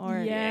Off, or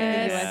in the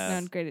Yes. U.S.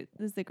 known this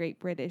is the Great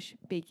British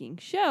Baking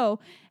Show.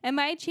 And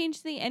my change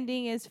to the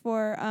ending is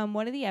for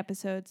one of the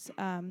episodes.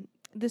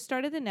 The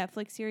start of the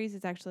Netflix series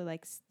is actually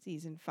like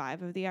season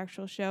 5 of the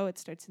actual show. It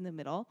starts in the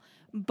middle,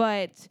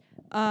 but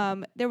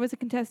there was a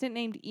contestant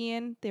named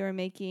Ian. They were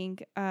making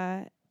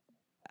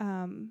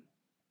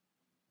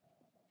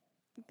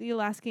the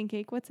Alaskan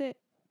cake. What's it?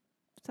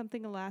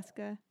 Something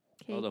Alaska.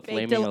 Cake. Oh, the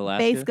Baked Flaming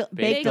Alaska?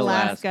 Baked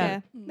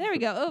Alaska. There we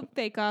go. Oh,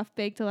 Bake Off,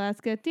 Baked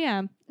Alaska.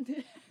 Damn.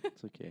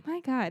 It's okay.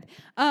 My God.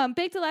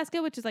 Baked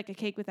Alaska, which is like a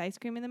cake with ice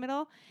cream in the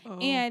middle. Oh.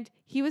 And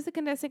he was the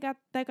contestant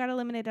that got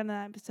eliminated on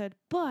that episode.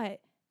 But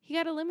he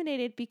got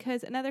eliminated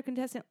because another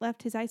contestant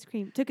left his ice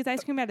cream, took his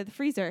ice cream out of the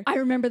freezer. I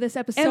remember this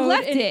episode.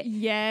 left it.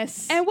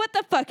 Yes. And what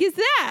the fuck is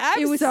that?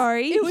 I'm It was-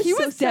 sorry. it was he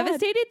so was sad.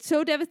 devastated,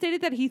 so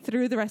devastated that he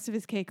threw the rest of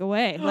his cake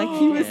away. Like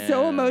he was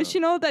so Yeah.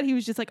 emotional that he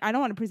was just like, I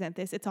don't want to present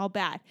this. It's all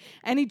bad.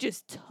 And he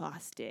just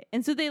tossed it.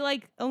 And so they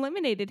like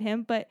eliminated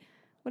him. But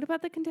what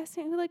about the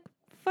contestant who like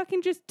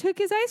fucking just took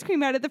his ice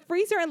cream out of the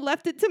freezer and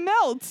left it to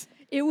melt?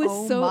 it was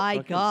Oh so. my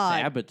Fucking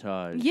God.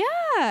 Sabotage.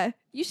 Yeah.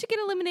 You should get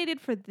eliminated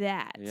for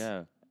that.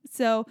 Yeah.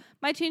 So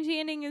my changing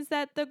ending is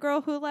that the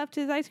girl who left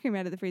his ice cream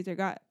out of the freezer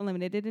got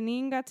eliminated and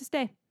Ian got to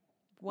stay.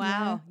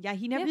 Wow. Yeah,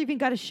 he never Yeah. even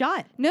got a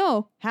shot.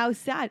 No. How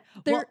sad.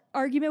 Their Well,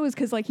 argument was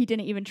because like he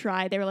didn't even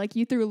try. They were like,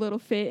 "You threw a little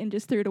fit and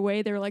just threw it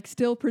away." They were like,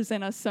 "Still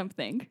present us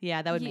something."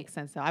 yeah, that would Ye- make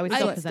sense though. I would I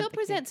still would present still the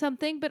cake. present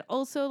something, but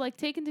also like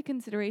take into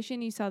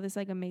consideration you saw this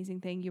like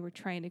amazing thing you were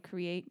trying to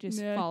create just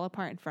Yeah. fall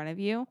apart in front of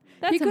you.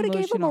 That's He could have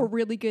gave him a emotional.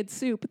 really good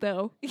soup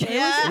though. Yeah. It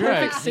was You're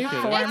perfect right. soup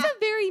Okay. for him. It's a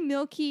very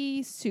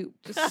milky soup.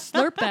 Just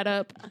slurp that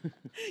up.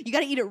 You got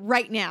to eat it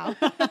right now.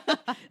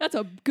 That's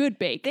a good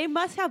bake. They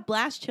must have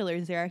blast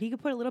chillers there. He could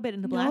put a little bit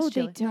in the No, blast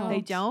they chiller.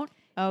 They don't.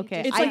 don't?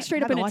 Okay. It's I like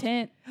straight up in haven't a watched-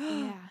 tent.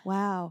 Yeah.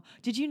 Wow.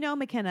 Did you know,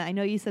 McKenna? I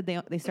know you said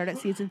they start at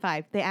season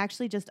 5. They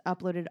actually just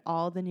uploaded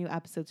all the new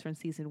episodes from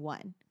season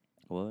 1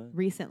 What?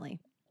 recently,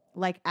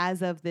 like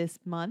as of this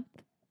month,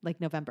 like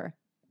November.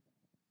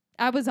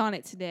 I was on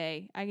it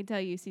today. I can tell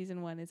you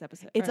season 1 is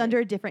episode. It's or- under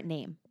a different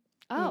name,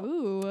 Oh.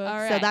 Ooh. All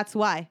right. so that's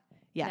why.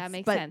 Yes, That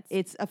makes but sense.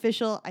 it's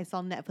official. I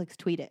saw Netflix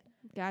tweet it.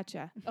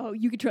 Gotcha. Oh,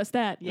 you can trust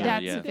that. Yeah.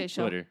 That's yeah.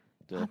 official. Twitter.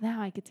 Duh. Oh,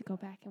 now I get to go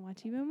back and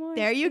watch even more.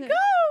 There you Yeah. go.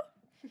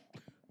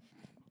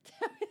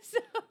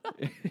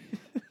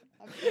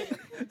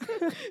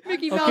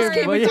 Mickey I'm Mouse sorry.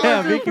 came well, into yeah,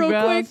 our group Mickey real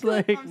Mouse,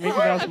 quick. like I'm Mickey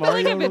sorry. Mouse I feel like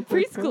Mario. I'm in real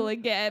quick. preschool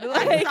again.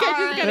 Like I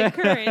just got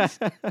encouraged.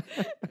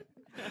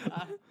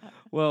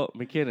 Well,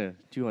 McKenna,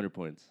 200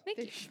 points.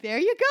 There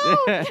you go.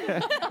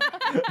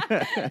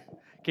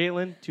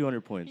 Caitlin,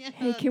 200 points.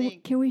 Hey,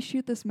 can we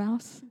shoot this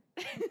mouse?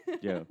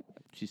 Yeah,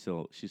 she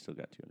still got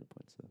 200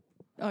 points though.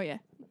 Oh yeah,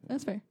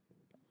 that's fair.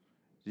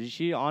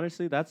 She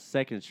honestly, that's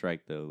second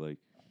strike though. Like,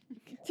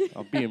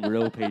 I'm being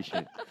real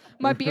patient.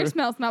 My beer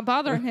smell's not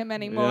bothering him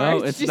anymore. No,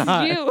 it's it's just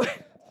not. you.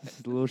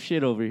 Just a little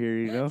shit over here,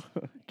 you know.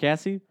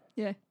 Cassie,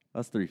 Yeah,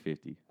 that's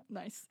 350.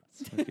 nice.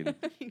 It's fucking-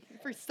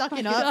 For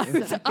sucking up.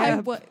 I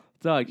what?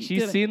 Dog, You she's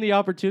did it. seen the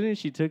opportunity.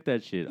 She took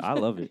that shit. I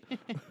love it.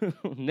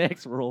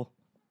 Next roll.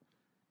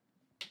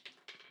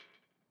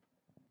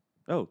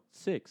 Oh,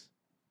 6.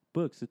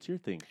 Books, it's your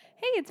thing.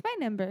 Hey, it's my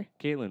number.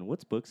 Caitlin,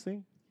 what's Books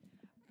thing?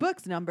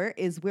 Book's number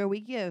is where we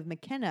give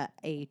McKenna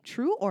a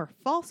true or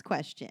false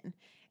question.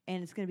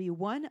 And it's going to be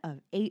one of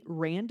 8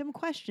 random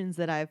questions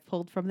that I've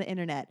pulled from the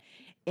internet.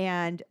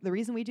 And the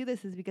reason we do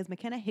this is because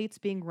McKenna hates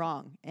being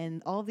wrong.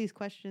 And all of these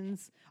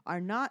questions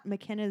are not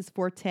McKenna's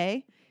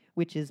forte,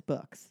 which is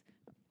books.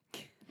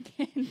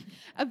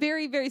 A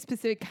very, very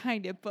specific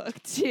kind of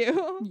book,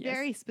 too. Yes.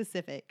 Very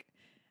specific.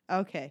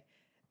 Okay.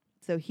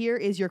 So here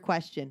is your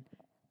question.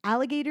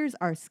 Alligators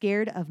are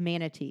scared of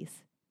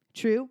manatees.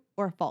 True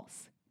or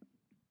false?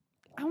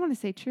 I want to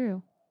say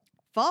true.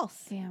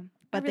 False. Damn.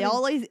 But they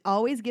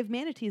always give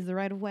manatees the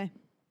right of way.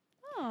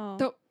 Oh.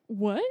 The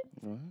what?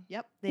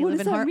 Yep. They What live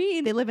does in that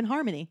mean? They live in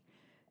harmony.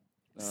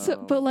 So,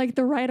 Oh. but like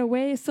the right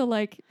away. So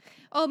like,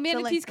 Oh,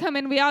 manatee's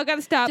coming. We all got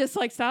to stop. just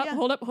like stop. Yeah.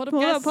 Hold up, Hold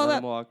guys. up, hold Let up.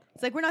 'em walk.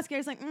 It's like we're not scared.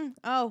 It's like,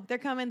 oh, they're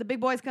coming. The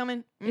big boy's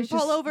coming. It's Pull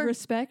just over.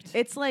 respect.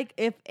 It's like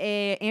if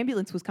a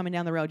ambulance was coming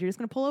down the road, you're just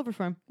gonna pull over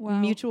for him. Wow.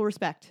 Mutual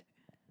respect.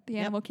 The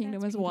Yep. animal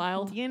kingdom That's is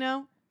wild. You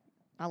know,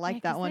 I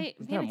like that one.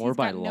 Isn't that more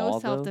by law,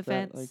 though,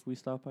 that, like, we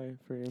stop by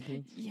for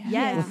ambulance?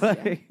 Yes.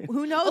 Yeah.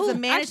 Who knows? Oh, the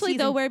manatees actually,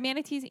 though, and- where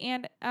manatees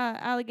and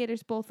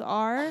alligators both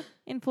are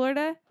in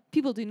Florida,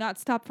 people do not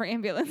stop for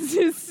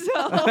ambulances.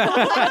 So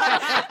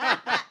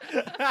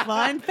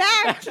fun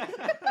fact.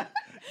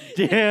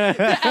 Yeah.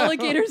 The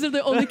alligators are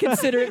the only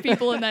considerate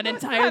people in that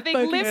entire Having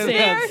fucking lived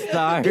state.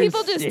 there,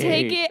 people just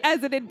take it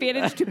as an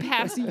advantage to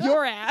pass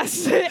your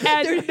ass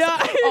and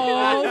not.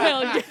 Oh,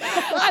 hell yeah.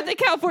 I'm the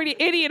California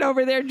idiot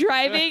over there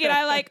driving, and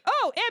I like,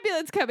 oh,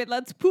 ambulance coming,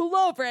 let's pull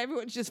over.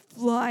 Everyone's just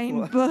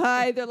flying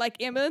by. They're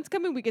like, ambulance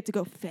coming, we get to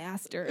go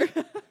faster.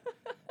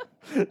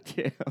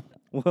 Damn.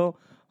 Well,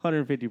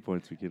 150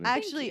 points we can.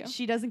 Actually, you.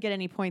 she doesn't get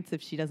any points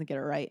if she doesn't get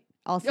it right.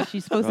 Also,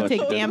 she's supposed Oh, to she take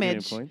doesn't get any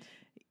damage. points?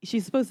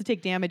 She's supposed to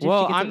take damage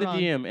Well, if she gets I'm it the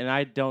wrong. DM, and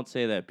I don't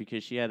say that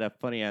because she had a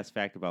funny ass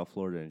fact about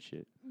Florida and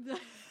shit.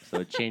 So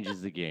it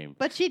changes the game.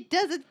 But she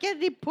doesn't get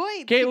any points.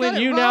 She got Caitlin,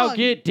 it you now wrong.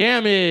 get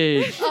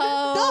damage.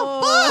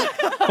 Oh.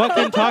 The fuck?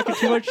 Fucking talking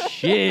too much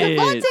shit.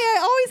 Devontae, I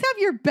always have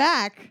your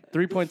back.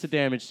 3 points of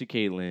damage to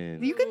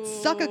Caitlin. You can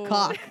suck a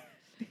cock.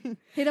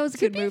 Hey, that was a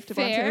To good be move, Devontae.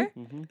 fair,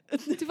 Mhm.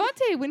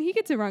 Devontae, when he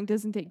gets it wrong,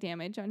 doesn't take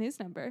damage on his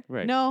number.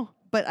 Right. No,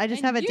 but I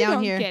just And have it you down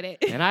don't here. Get it.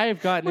 And I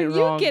have gotten when it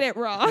you wrong get it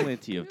wrong.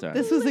 plenty of times.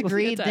 This was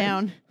agreed time.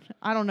 down.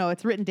 I don't know.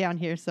 It's written down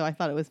here, so I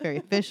thought it was very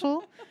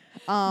official.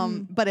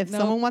 But if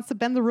nope. someone wants to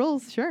bend the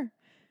rules, sure.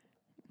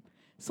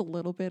 It's a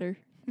little bitter.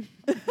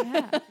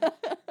 Yeah.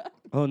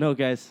 Oh no,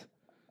 guys.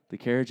 The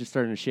carriage is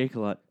starting to shake a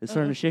lot. It's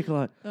starting to shake a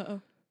lot.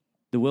 Uh-oh.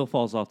 The wheel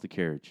falls off the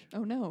carriage.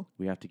 Oh, no.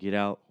 We have to get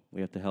out. We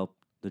have to help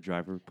the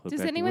driver put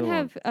Does back anyone the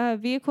wheel have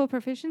vehicle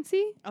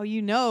proficiency? Oh,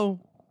 you know,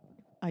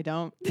 I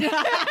don't. on.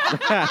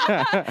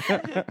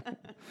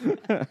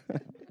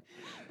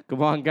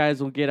 Come on, guys.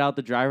 We'll get out.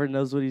 The driver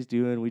knows what he's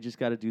doing. We just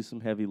got to do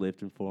some heavy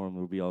lifting for him.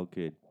 We'll be all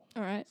good.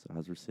 All right. So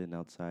as we're sitting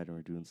outside and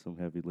we're doing some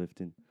heavy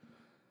lifting,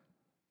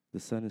 the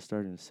sun is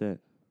starting to set.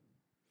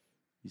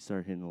 You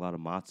start hitting a lot of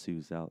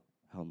Matsus out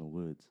in the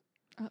woods.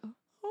 Uh-oh.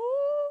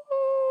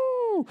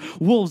 Oh!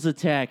 Wolves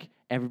attack.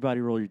 Everybody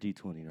roll your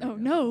D20 right Oh, now.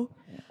 no.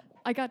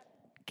 I got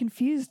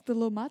confused. The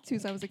little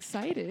Matsus. I was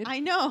excited. I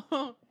know.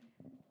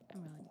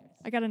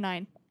 I got a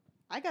 9.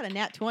 I got a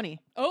nat 20.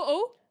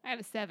 Oh. I had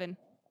a 7.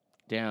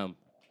 Damn.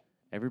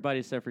 Everybody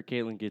except for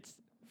Caitlin gets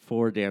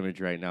 4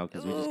 damage right now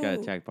because we just got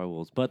Ooh. attacked by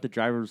wolves. But the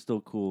driver was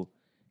still cool.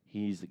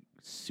 He's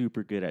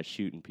super good at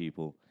shooting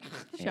people.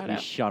 Shout and he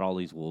out. shot all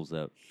these wolves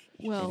up.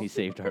 Well, And he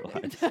saved our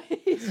lives.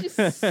 he's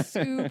just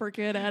super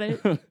good at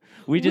it.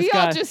 we We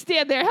all just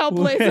stand there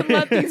helpless and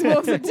let these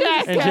wolves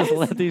attack and us. just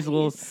let these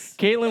wolves.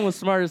 Caitlin was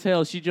smart as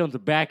hell. She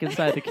jumped back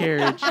inside the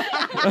carriage.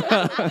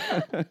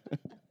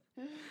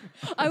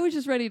 I was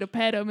just ready to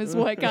pet him is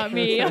what got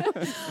me.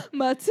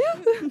 Matsu?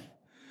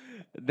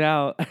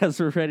 Now,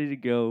 as we're ready to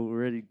go,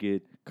 we're ready to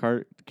get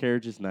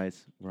carriage is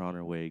nice. We're on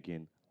our way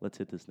again. Let's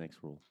hit this next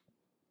roll.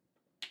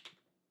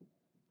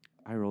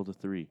 I rolled a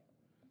 3.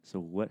 So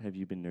what have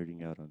you been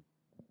nerding out on?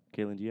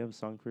 Caitlin, do you have a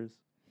song for us?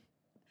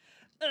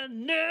 A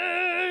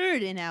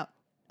nerd and out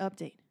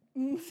update.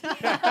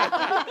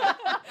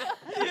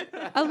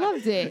 I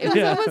loved it. It was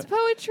Yeah. almost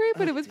poetry,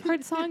 but it was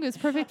part song. It was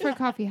perfect for a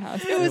coffee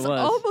house. It was was.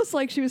 almost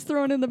like she was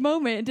thrown in the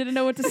moment and didn't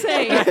know what to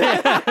say.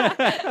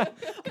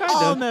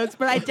 Almost,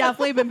 but I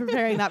definitely been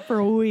preparing that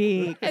for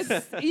weeks.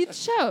 It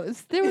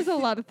shows. There was a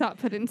lot of thought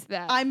put into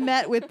that. I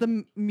met with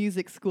the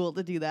music school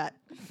to do that.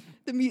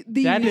 The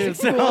That music didn't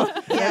school. sound,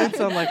 that didn't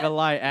sound like a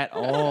lie at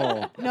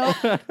all. No,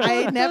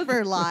 I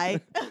never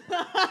lie.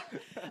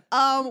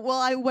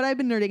 What I've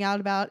been nerding out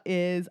about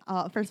is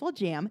first of all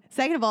jam.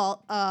 Second of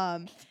all,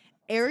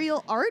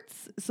 aerial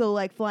arts. So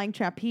like flying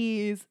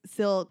trapeze,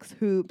 silks,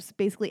 hoops,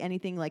 basically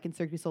anything like in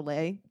Cirque du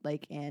Soleil,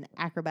 like in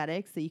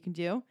acrobatics that you can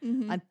do.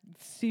 Mhm. I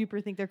super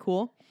think they're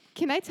cool.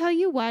 Can I tell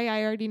you why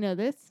I already know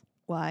this?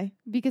 Why?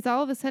 Because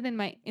all of a sudden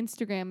my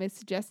Instagram is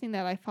suggesting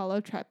that I follow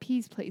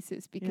trapeze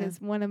places because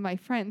one of my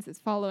friends is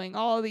following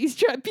all of these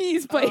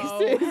trapeze places.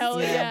 Oh,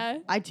 hell yeah.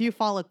 I do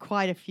follow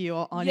quite a few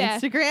on Yeah.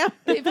 Instagram.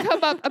 They've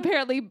come up.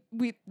 Apparently,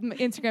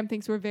 Instagram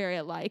thinks we're very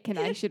alike, and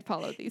I should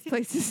follow these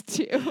places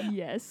too.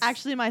 Yes.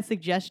 Actually, my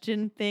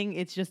suggestion thing,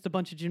 it's just a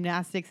bunch of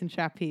gymnastics and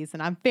trapeze,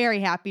 and I'm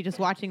very happy just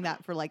watching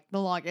that for like the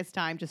longest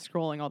time, just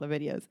scrolling all the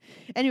videos.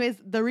 Anyways,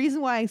 the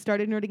reason why I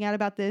started nerding out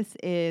about this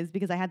is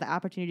because I had the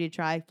opportunity to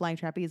try flying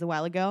trapeze a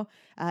while ago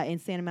in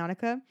Santa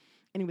Monica,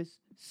 and it was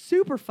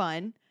super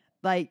fun.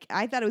 Like,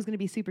 I thought it was going to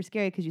be super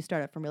scary because you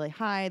start up from really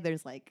high.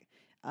 There's like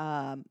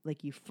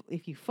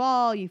if you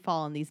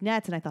fall in these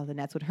nets, and I thought the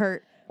nets would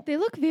hurt. They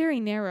look very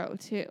narrow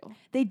too.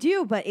 They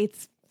do, but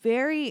it's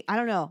very, I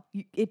don't know.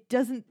 It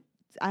doesn't,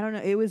 I don't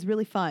know. It was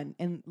really fun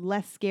and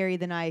less scary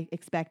than I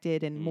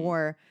expected and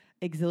more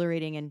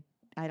exhilarating. And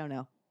I don't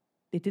know.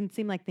 It didn't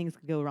seem like things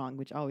could go wrong,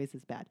 which always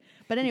is bad.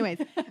 But anyways,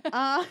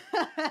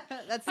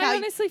 that's I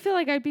honestly feel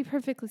like I'd be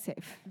perfectly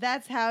safe.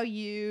 that's how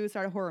you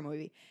start a horror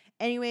movie.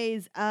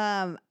 Anyways,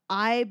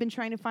 I've been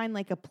trying to find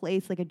like a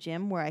place, like a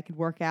gym where I could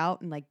work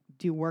out and like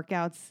do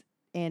workouts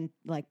and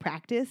like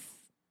practice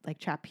like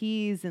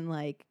trapeze and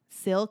like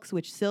silks,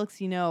 which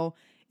silks, you know,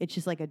 it's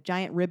just like a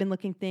giant ribbon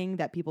looking thing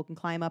that people can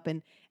climb up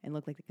and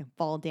look like they can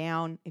fall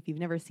down. If you've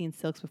never seen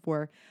silks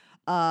before,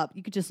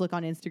 you could just look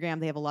on Instagram.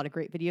 They have a lot of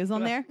great videos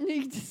on there.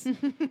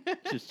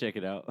 Just check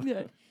it out.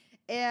 Yeah.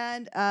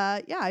 And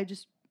I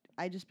just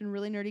been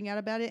really nerding out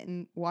about it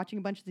and watching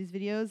a bunch of these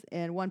videos.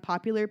 And one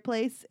popular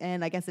place,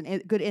 and I guess a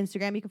good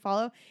Instagram you can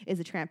follow, is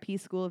the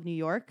Trapeze School of New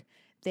York.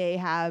 They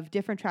have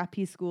different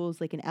trapeze schools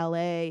like in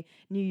LA,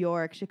 New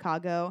York,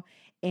 Chicago,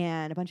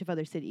 and a bunch of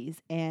other cities.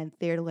 And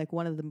they're like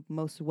one of the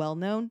most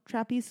well-known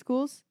trapeze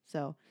schools.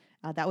 So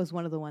that was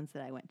one of the ones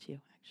that I went to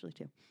actually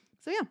too.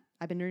 So yeah,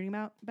 I've been nerding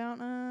about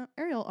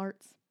aerial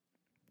arts.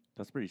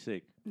 That's pretty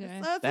sick.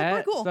 Yeah. That's That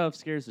pretty cool. stuff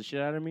scares the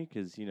shit out of me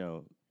because, you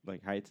know,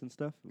 like heights and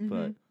stuff.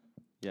 But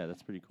yeah,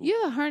 that's pretty cool. You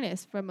have a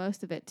harness for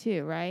most of it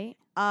too, right?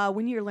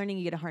 When you're learning,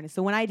 you get a harness.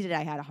 So when I did it,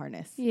 I had a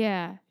harness.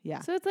 Yeah. Yeah.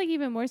 So it's like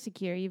even more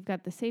secure. You've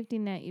got the safety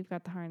net. You've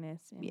got the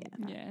harness. And Yeah.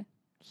 Yeah.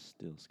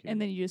 Still scary.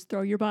 And then you just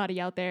throw your body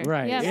out there.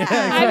 right. Yeah. Yeah,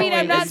 I mean,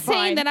 I'm exactly. not It's saying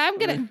fine. that I'm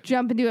gonna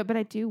jump and do it, but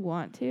I do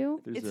want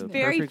to. There's It's a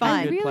very perfectly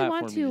fun. good I really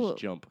platform want you to-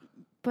 just jump.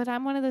 But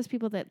I'm one of those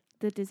people that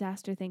the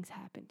disaster things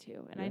happen to,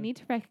 and I Yeah. need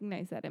to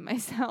recognize that in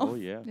myself. Oh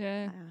yeah.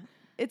 Yeah.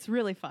 It's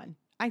really fun.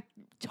 I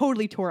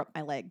totally tore up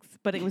my legs,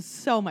 but it was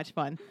so much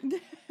fun.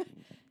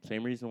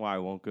 Same reason why I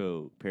won't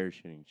go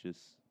parachuting.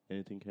 Just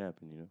anything can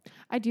happen, you know.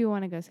 I do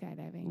want to go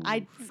skydiving.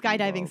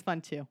 Skydiving's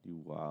fun too.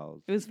 You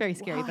wild. It was very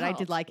scary, but I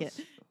did Wow. like it.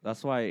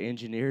 That's why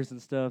engineers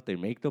and stuff, they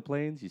make the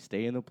planes. You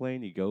stay in the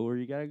plane. You go where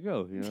you gotta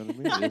go. You know what I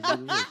mean? It is what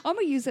it is. I'm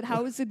gonna use it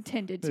how it's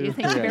intended to.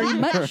 Thank you Right. very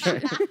much.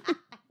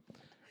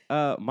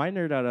 My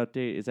nerd out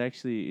update is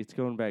actually it's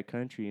going back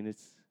country, and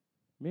it's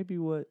maybe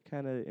what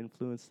kind of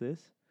influenced this,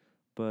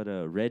 but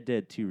Red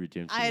Dead 2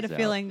 Redemption. I had a is out.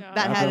 feeling No.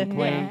 that I've had been a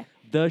playing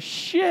the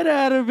shit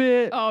out of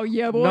it. Oh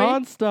yeah, boy.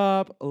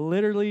 Nonstop,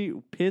 literally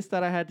pissed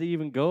that I had to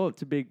even go up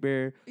to Big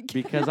Bear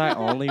because I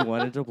only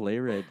wanted to play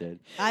Red Dead.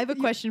 I have a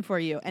question for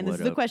you, and this What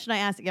is the up? question I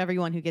ask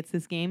everyone who gets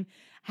this game.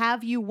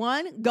 Have you,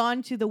 one,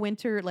 gone to the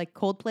winter like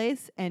cold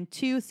place, and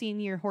two, seen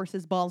your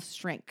horse's balls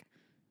shrink?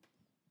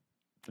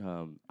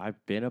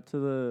 I've been up to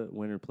the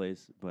winter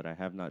place, but I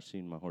have not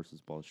seen my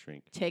horse's balls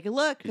shrink. Take a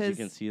look, Because you because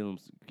can see them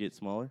get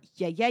smaller.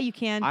 yeah, you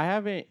can. I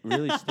haven't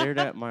really stared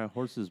at my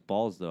horse's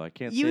balls, though. I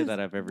can't say You've- that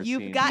I've ever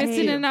you've seen. got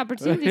Missing to. an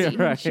opportunity.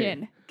 Right.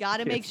 Shin.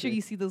 Gotta make Yes, sure yes.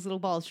 you see those little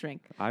balls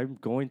shrink. I'm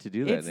going to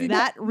do that. It's next.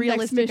 that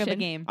realistic of a mission.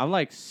 game. I'm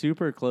like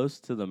super close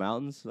to the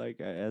mountains,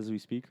 like as we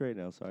speak right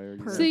now. So I already.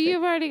 know. Perfect. So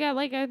you've already got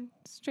like a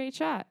straight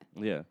shot.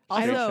 Yeah.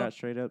 Also, Straight shot,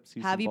 straight up. See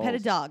Have some you pet a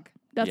balls. dog?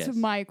 That's Yes.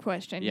 my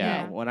question.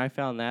 Yeah, Yeah. when I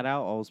found that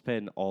out, I was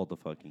petting all the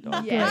fucking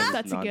dogs. Yes, It was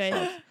that's good.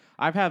 nonstop.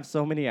 I've had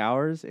so many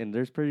hours, and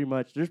there's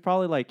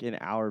probably like an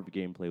hour of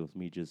gameplay with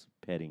me just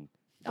petting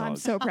dogs. I'm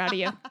so proud of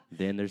you.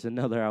 Then there's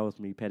another hour with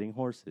me petting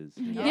horses.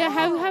 you know? Yeah.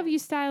 How Oh. have you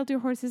styled your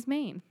horse's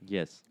mane?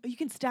 Yes. Oh, you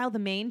can style the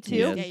mane too.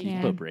 Yes. Yeah, you you can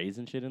can. put braids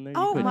and shit in there. You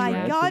Oh put my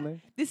dreads in God. there.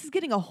 This is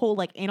getting a whole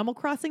like Animal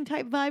Crossing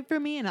type vibe for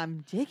me, and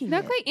I'm digging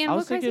Not it. quite Animal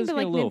was thinking Crossing, it was but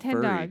like getting a little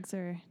furry. Nintendogs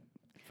or.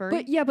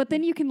 Furry? But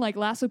then you can like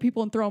lasso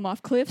people and throw them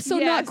off cliffs. So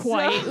Yeah, not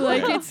quite. so-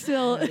 Like it's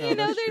still. No, You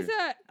know, that's there's true.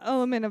 a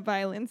element of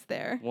violence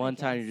there. One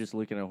time you're just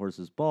looking at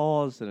horses'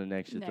 balls, and the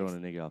next you're Next. throwing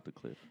a nigga off the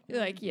cliff.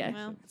 Like yeah,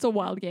 Well. it's a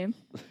wild game.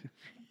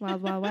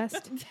 Wild Wild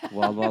West.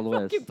 Wild Wild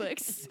West. Fucking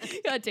books.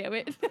 God damn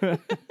it.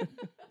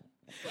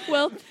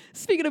 Well,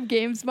 speaking of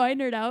games, my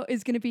nerd out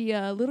is going to be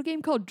a little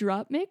game called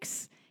Drop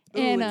Mix. Ooh,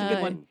 And it's a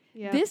good one.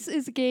 Yeah. This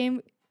is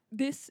game.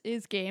 This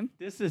is game.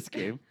 This is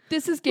game.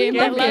 This is game that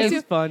Game allows game's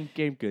you. fun.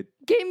 Game good.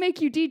 Game make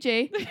you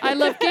DJ. I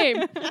love game.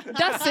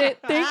 That's it.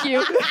 Thank you.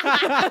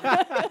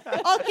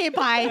 Okay,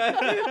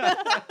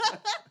 bye.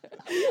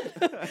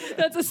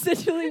 That's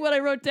essentially what I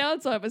wrote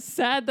down. So I'm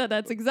sad that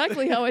that's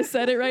exactly how I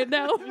said it right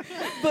now.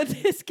 But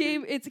this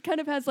game, it kind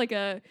of has like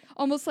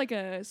almost like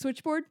a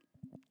switchboard,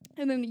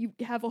 and then you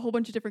have a whole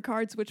bunch of different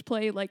cards which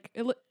play like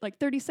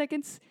 30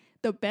 seconds.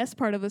 The best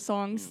part of the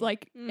songs,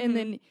 and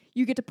then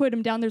you get to put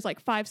them down. There's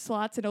like 5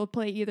 slots, and it'll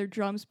play either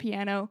drums,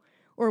 piano,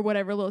 or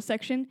whatever little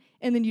section,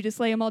 and then you just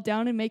lay them all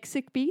down and make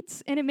sick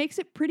beats, and it makes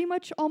it pretty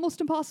much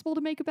almost impossible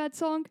to make a bad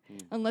song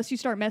unless you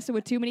start messing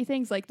with too many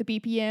things like the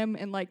BPM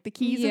and like the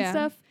keys and Yeah.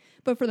 stuff.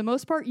 But for the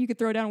most part, you could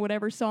throw down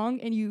whatever song,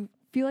 and you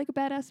feel like a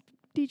badass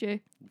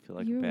DJ. You feel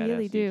like You a badass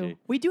really do. DJ.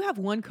 We do have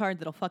one card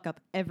that'll fuck up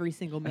every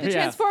single The minute.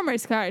 Yeah.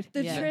 Transformers card.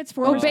 The Yeah.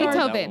 Transformers. Oh, card-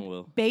 Beethoven. That one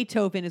will.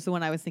 Beethoven is the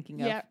one I was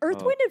thinking of. Yeah, Earth,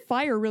 Oh. Wind, and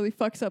Fire really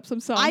fucks up some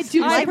songs. I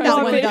do I like that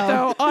love one, it,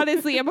 though.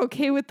 Honestly, I'm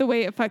okay with the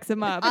way it fucks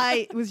them up.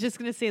 I was just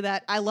gonna say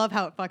that. I love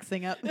how it fucks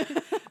thing up.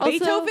 Also-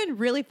 Beethoven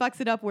really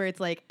fucks it up where it's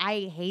like,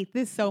 I hate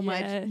this so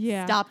much. Yes.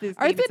 Yeah. Stop this.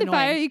 game, Earth, it's Wind, and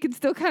Fire, annoying. you can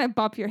still kind of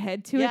bop your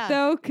head to Yeah. it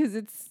though, because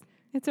it's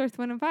Earth,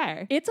 Wind, and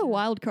Fire. It's a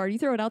wild card. You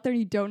throw it out there and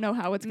you don't know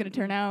how it's going to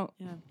turn out.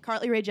 Yeah.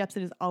 Carly Rae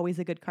Jepsen is always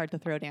a good card to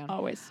throw down.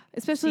 Always.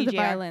 Especially the CGR.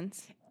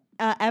 violence.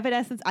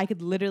 Evanescence, I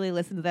could literally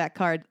listen to that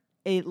card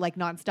like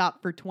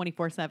nonstop for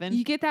 24/7.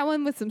 You get that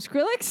one with some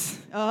Skrillex.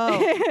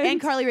 Oh, and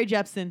Carly Rae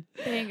Jepsen.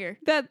 Banger.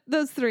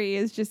 Those 3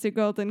 is just a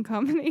golden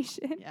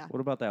combination. Yeah.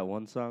 What about that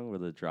one song where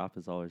the drop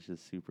is always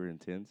just super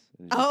intense?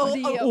 And it's Oh,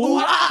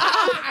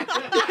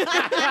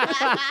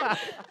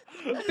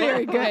 The-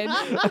 Very good.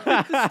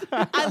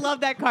 I love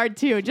that card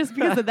too, just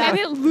because of that. And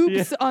it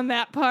loops on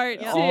that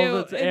part just too.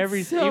 all the,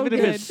 every It's so even good.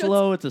 if it's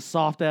slow, it's a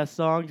soft ass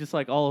song. Just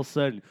like all of a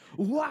sudden,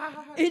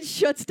 It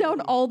shuts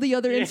down all the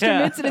other Yeah.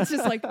 instruments and it's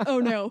just like, oh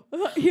no,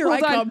 here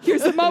Hold I on, come.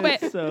 here's the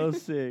moment. It's so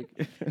sick.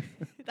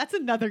 That's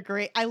another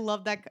great. I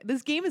love that.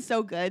 This game is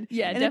so good.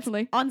 Yeah, And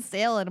definitely. It's on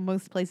sale at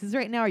most places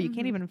right now, or you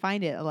can't even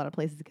find it a lot of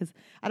places because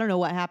I don't know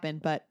what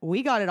happened, but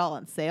we got it all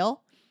on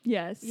sale.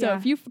 Yeah, so Yeah.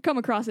 if you come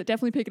across it,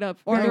 definitely pick it up.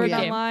 Order Very it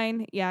good game.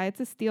 online. Yeah, it's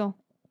a steal.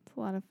 It's a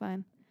lot of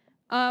fun.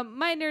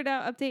 My nerd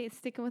out update is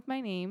sticking with my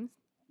names.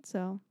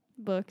 So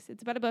books.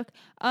 It's about a book.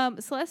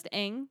 Celeste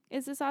Ng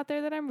is this author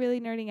that I'm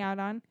really nerding out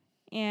on.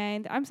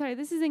 And I'm sorry,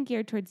 this isn't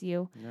geared towards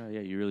you. No, yeah,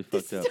 you really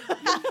fucked up.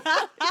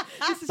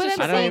 This is But just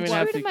I'm I don't so even true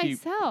have to to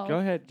keep. myself. Go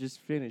ahead, just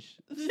finish.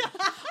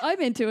 I'm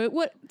into it.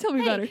 What? Tell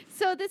me about her.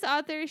 So this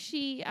author,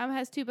 she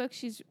has 2 books.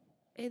 She's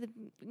an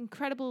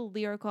incredible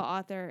lyrical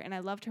author, and I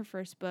loved her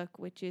first book,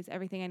 which is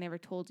Everything I Never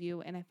Told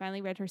You. And I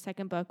finally read her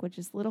second book, which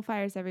is Little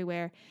Fires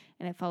Everywhere,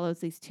 and it follows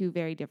these 2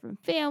 very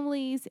different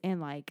families, and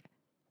like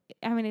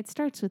I mean, it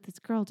starts with this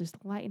girl just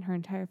lighting her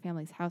entire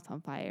family's house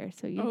on fire.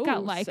 So you've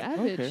got like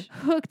savage. Okay.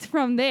 hooked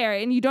from there,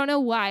 and you don't know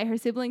why. Her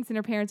siblings and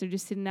her parents are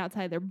just sitting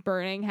outside their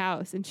burning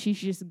house, and she's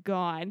just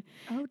gone.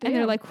 Oh, damn. And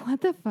they're like,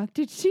 "What the fuck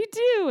did she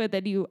do?" And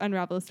then you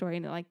unravel the story,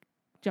 and it like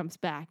jumps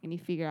back, and you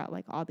figure out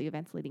like all the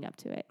events leading up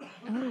to it.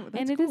 oh, that's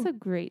And it is cool. a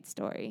great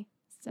story.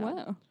 So.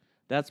 Wow.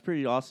 That's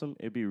pretty awesome.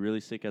 It'd be really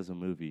sick as a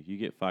movie. You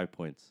get 5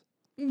 points.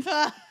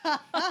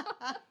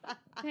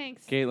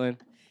 Thanks. Caitlin.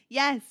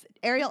 Yes,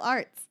 aerial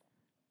arts.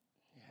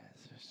 Yeah,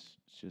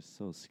 it's just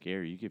so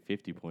scary. You get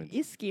 50 points.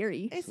 It's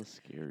scary. It's so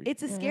scary.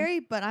 it's a Yeah. scary,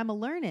 but I'm a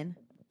learning.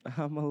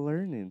 I'm a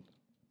learning.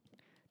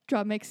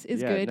 Drop mix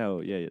is yeah, good. No,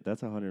 yeah,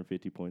 that's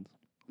 150 points.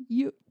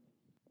 You.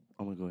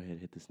 I'm gonna go ahead and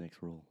hit this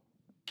next roll.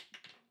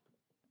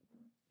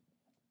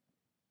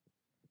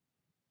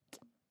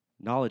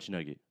 Knowledge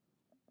nugget.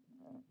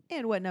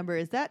 And what number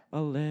is that?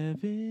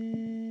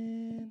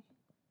 11.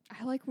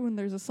 I like when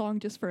there's a song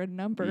just for a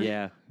number.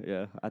 Yeah.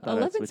 I thought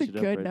I'd 11's switch a it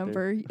up good right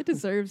number. It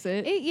deserves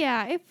it.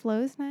 It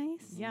flows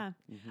nice. Yeah.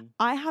 There. Mhm.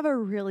 I have a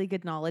really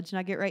good knowledge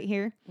nugget right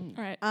here. All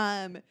right.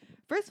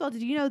 First of all,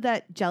 did you know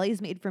that jelly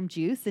is made from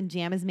juice and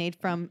jam is made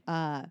from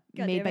made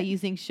damn by it.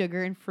 using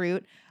sugar and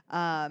fruit?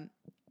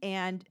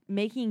 And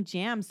making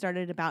jam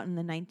started about in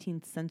the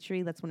 19th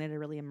century. That's when it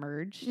really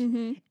emerged.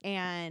 Mm-hmm.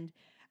 And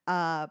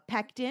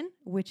pectin,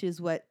 which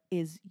is what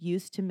is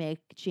used to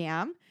make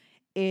jam,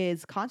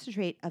 is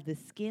concentrate of the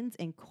skins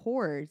and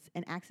cores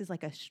and acts as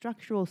like a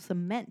structural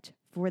cement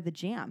for the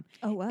jam.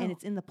 Oh, wow. And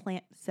it's in the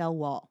plant cell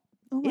wall.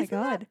 oh, my Isn't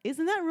God.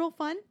 Isn't that real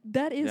fun?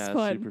 That is Yeah, it's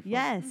fun. super fun.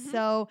 Yes. Mhm.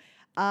 So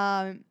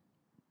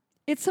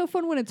It's so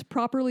fun when it's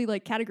properly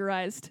like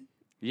categorized.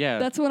 Yeah.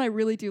 That's when I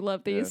really do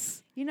love Yeah.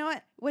 these. you know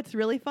what? What's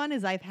really fun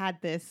is I've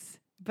had this,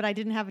 but I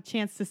didn't have a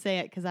chance to say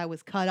it because I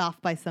was cut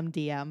off by some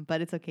DM.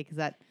 But it's okay because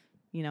that,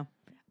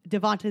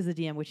 Devonta's a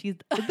DM, which he's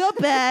the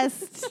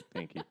best.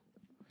 Thank you.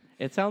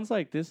 It sounds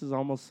like this is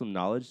almost some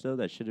knowledge though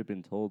that should have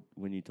been told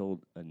when you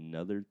told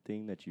another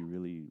thing that you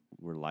really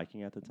were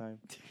liking at the time.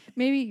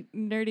 Maybe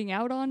nerding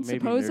out on, Maybe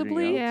supposedly.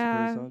 nerding out,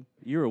 Yeah. suppose on.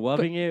 You were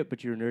loving it,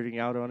 but you were nerding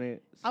out on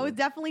it. I was so-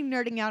 definitely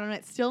nerding out on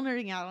it, still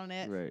nerding out on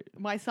it. right.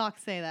 My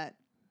socks say that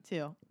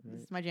too. Right.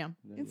 It's my jam.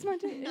 It's my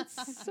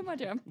it's so my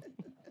jam.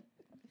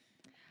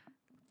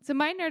 So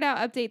my nerd out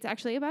update's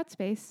actually about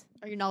space.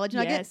 Are your knowledge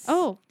nuggets? Yes.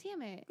 Oh,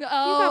 damn it. Oh,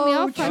 got me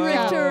all fucked tricked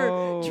up. her.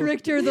 Oh.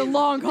 Tricked her the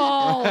long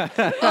haul.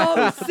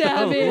 Oh,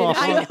 savage. Long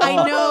I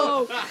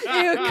know.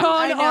 You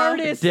con I know.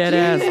 artist. Dead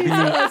ass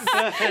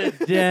Jesus.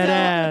 beat. Dead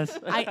ass.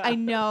 I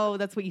know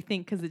that's what you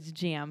think because it's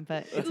jam,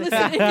 but it's Listen,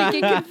 okay. it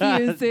can get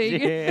confusing.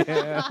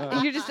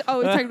 Damn. You're just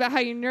always talking about how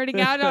you're nerding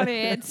out on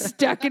it. It's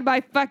stuck in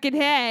my fucking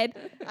head.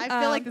 I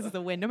feel like this is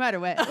a win no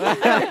matter what.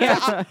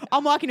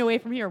 I'm walking away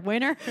from here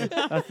winner.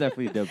 That's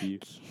definitely a W.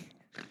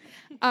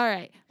 All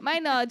right. My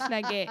knowledge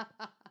nugget.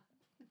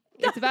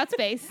 It's about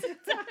space.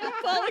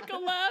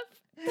 Diabolical laugh.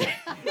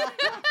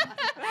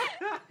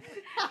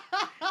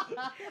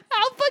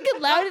 How fucking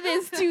loud it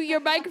is, too. Your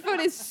microphone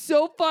is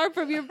so far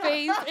from your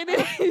face, and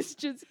it is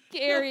just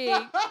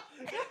carrying.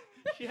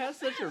 She has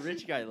such a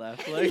rich guy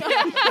laugh. Like.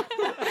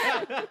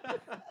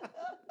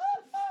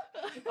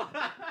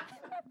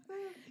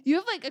 You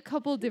have like a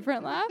couple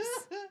different laughs,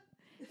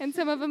 and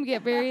some of them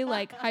get very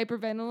like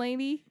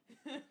hyperventilating.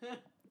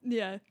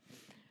 Yeah.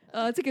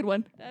 It's a good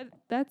one.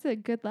 That's a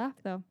good laugh,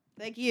 though.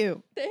 Thank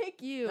you.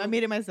 Thank you. I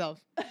made it myself.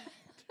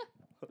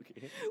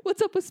 Okay.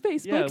 What's up with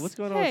space, Yeah, Books? what's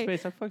going on Hey. with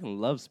space? I fucking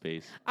love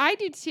space. I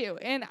do too,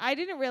 and I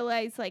didn't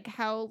realize like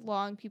how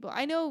long people.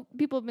 I know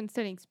people have been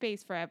studying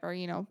space forever,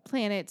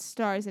 planets,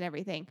 stars, and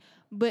everything.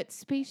 But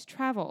space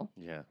travel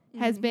Yeah.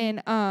 has Mhm.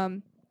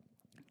 been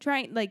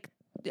trying like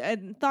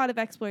thought of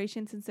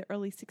exploration since the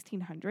early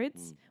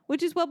 1600s,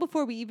 which is well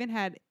before we even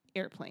had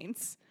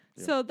airplanes.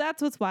 Yeah. So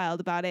that's what's wild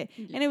about it.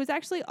 Yeah. And it was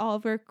actually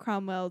Oliver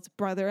Cromwell's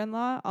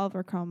brother-in-law.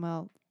 Oliver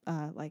Cromwell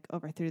like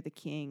overthrew the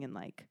king and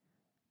like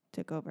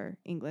took over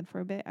England for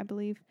a bit, I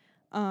believe.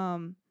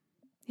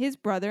 His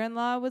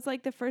brother-in-law was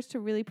like the first to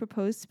really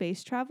propose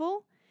space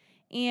travel,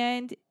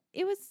 and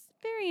it was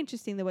very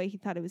interesting the way he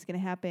thought it was going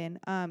to happen.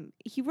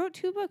 He wrote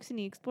 2 books, and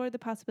he explored the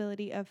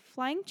possibility of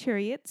flying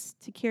chariots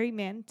to carry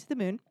man to the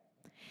moon.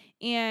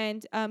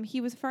 And he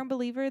was a firm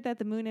believer that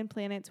the moon and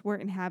planets were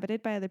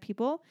inhabited by other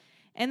people,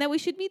 and that we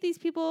should meet these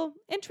people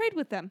and trade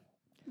with them.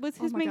 Was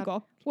Oh his my main God.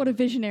 goal. What a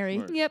visionary.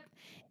 Smart. Yep.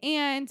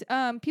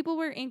 And people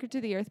were anchored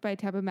to the earth by a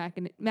type of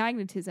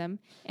magnetism.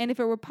 And if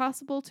it were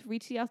possible to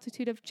reach the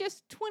altitude of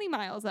just 20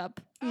 miles up,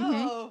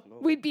 Oh.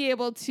 we'd be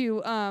able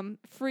to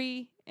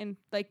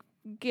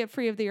get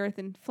free of the earth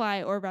and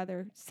fly, or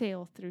rather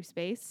sail through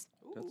space,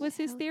 was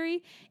his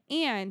theory.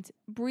 And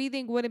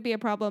breathing wouldn't be a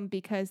problem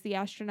because the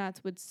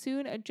astronauts would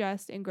soon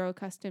adjust and grow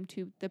accustomed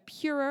to the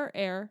purer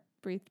air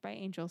breathed by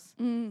angels.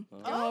 Mm.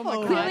 Oh my my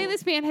God. Clearly,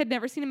 this man had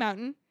never seen a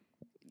mountain.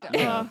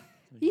 Yeah.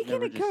 You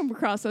Never can come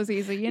across those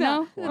easy, you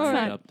No. know? It's Or-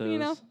 not. up you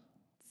know, those.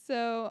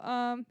 So,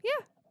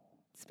 yeah,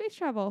 space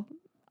travel.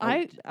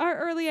 I Our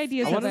early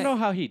ideas I of want to it. know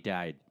how he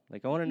died.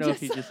 Like, I want to know if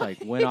he just like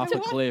went off a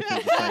cliff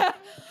and just like,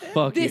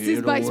 fuck This it, is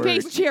it'll my work.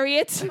 space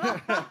chariot.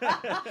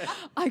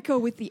 I go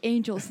with the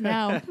angels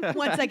now.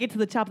 Once I get to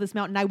the top of this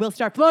mountain, I will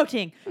start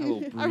floating. will I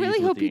breathe really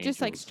with hope the he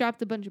just like angels.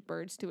 strapped a bunch of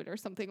birds to it or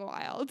something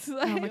wild.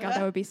 Oh my god,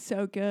 that would be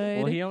so good.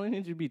 Well, he only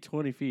needs to be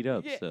 20 feet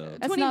up, Yeah. so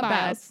That's 20 not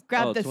bad. miles.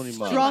 Grab Oh, the 20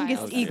 miles.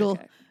 strongest Okay. eagle.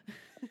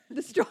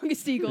 The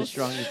strongest eagle. the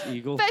strongest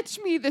eagle. Fetch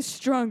me the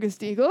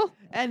strongest eagle.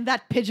 And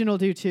that pigeon will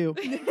do too.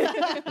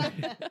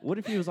 What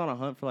if he was on a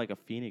hunt for like a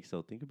phoenix?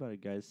 Though, think about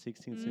it, guys.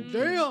 16th century.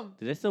 Damn.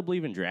 Did they still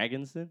believe in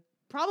dragons then?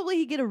 Probably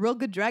he'd get a real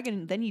good dragon,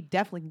 and then he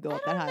definitely can go I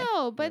up that don't high.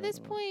 know. By Yeah. this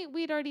point,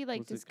 we'd already like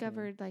What's it called?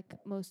 discovered like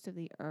most of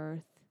the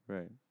Earth.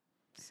 Right.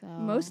 So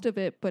Most of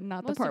it, but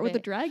not the Most part of with the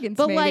it. dragons.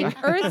 But maybe. like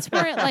Earths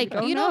weren't like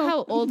Don't you know know.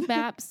 how old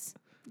maps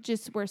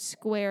just were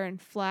square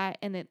and flat,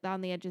 and it,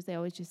 on the edges they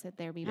always just said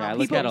there be. Yeah, I mountains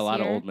look at a here. lot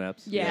of old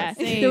maps. yeah,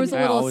 Same. there was a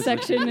I little always look-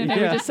 section, and it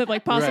Yeah. just said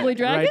like possibly right,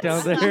 dragons.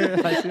 Right down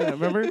there. I see that.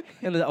 Remember?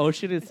 In the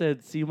ocean, it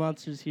said sea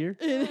monsters here.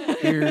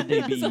 Here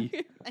they be.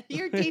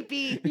 You're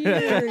DP.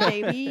 Here,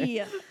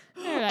 baby.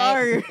 All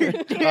right.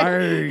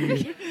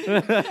 Arg.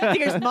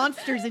 There's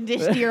monsters in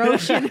this dear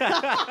ocean.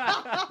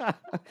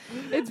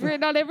 It's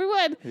written on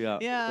everyone. Yeah.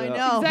 Yeah, I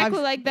know. Exactly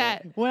I've- like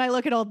that. When I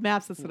look at old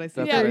maps, that's what I see.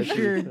 That's Yeah. what I For see.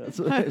 sure. That's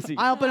what I see.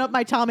 I open up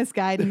my Thomas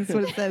guide, and that's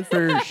what it says.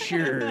 For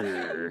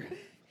sure.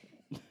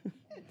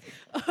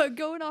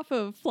 Going off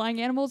of flying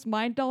animals,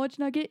 my knowledge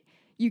nugget,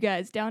 you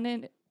guys,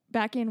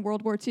 back in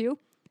World War II,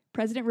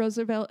 President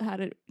Roosevelt had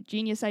a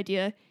genius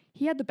idea.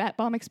 He had the bat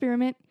bomb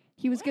experiment.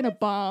 He was going to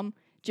bomb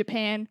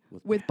Japan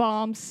with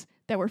bombs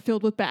that were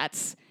filled with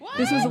bats.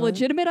 This was a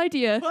legitimate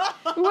idea.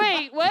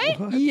 Wait,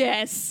 what?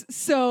 Yes.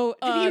 So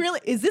Did he really?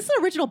 Is this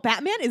an original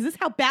Batman? Is this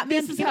how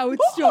Batman? this is how it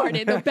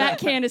started. The bat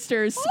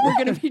canisters were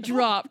going to be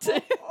dropped.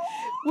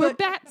 Were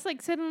bats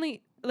like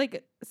suddenly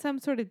like some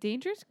sort of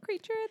dangerous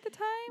creature at the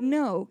time?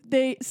 No,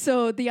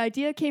 so the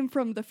idea came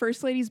from the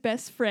first lady's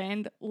best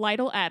friend,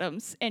 Lytle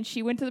Adams, and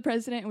she went to the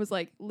president and was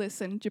like,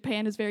 "Listen,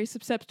 Japan is very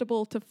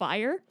susceptible to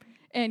fire,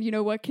 and you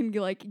know what can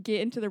like get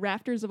into the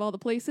rafters of all the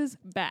places?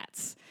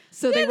 Bats."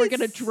 So they were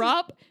going to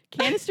drop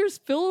canisters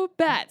filled with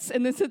bats,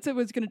 and then since it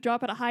was going to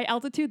drop at a high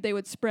altitude, they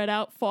would spread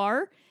out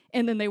far,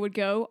 and then they would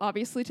go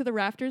obviously to the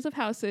rafters of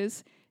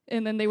houses.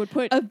 And then they would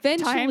put timed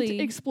Eventually-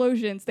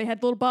 explosions. They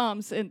had little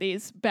bombs in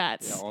these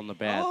bats. Yeah, on the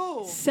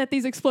bats. Set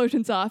these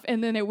explosions off,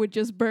 and then it would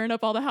just burn up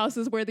all the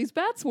houses where these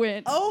bats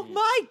went. Oh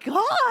my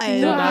god!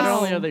 So not Wow.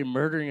 only are they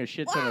murdering a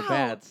shit ton of Wow.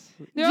 bats,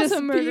 They're Just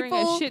also murdering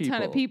people- a shit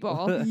ton of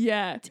people.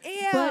 Yeah.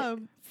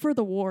 Damn. For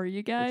the war,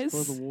 you guys.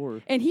 it's for the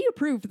war. And he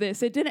approved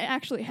this. It didn't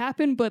actually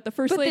happen, but the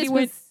first But lady this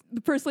went. was- The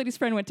first lady's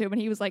friend went to him,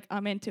 and he was like,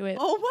 "I'm into it."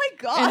 Oh my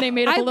god! And they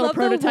made up I a little love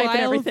prototype the and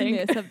everything.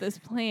 wildness of this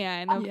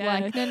plan of Yeah.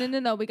 like,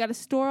 no, we got to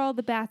store all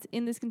the bats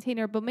in this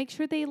container, but make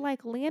sure they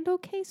like land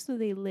okay so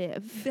they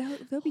live.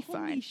 They'll be Holy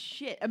fine.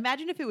 shit!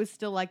 Imagine if it was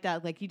still like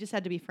that. Like you just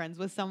had to be friends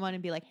with someone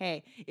and be like,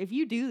 "Hey, if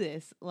you do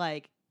this,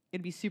 like,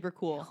 it'd be super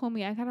cool."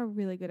 Homie, I got a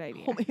really good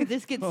idea. Homie,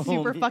 this gets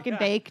super Homie. fucking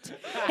baked.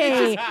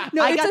 Hey,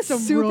 No, I it's got a some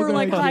super real good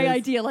like high ideas.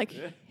 idea. Like,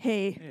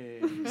 hey,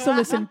 so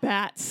listen,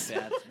 bats.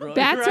 bro.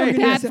 Bats You're are right.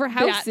 bad Bats. for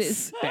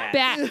houses. Bats.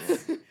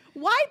 Bats.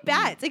 Why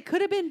bats? It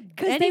could have been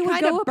Because any they would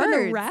kind go of up in the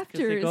birds. 'Cause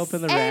they rafters. go up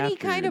in the Any rafters.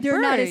 kind of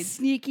They're not as birds.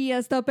 sneaky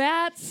as the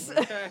bats.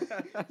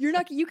 You're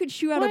not. You could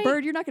shoot out a Wait.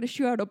 bird. You're not going to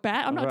shoot out a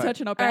bat. I'm not Right.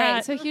 touching a All bat.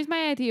 right, so here's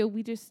my idea.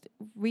 We just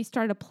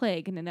restart a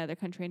plague in another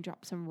country and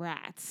drop some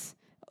rats.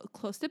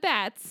 Close to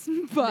bats,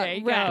 but There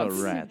you go. Oh,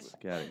 rats. rats.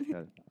 Got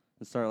it.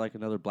 Let's start like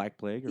another black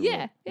plague. Or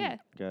Yeah, what? yeah.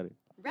 Got it.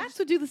 Rats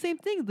would do the same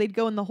thing. They'd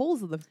go in the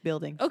holes of the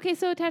building. Okay,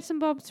 so attach some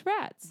bombs to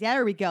rats. Yeah,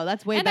 there we go.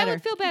 That's way and better. I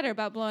would feel better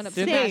about blowing up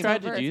Didn't some they rats try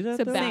over to do that?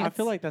 some Though? I bats.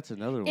 feel like that's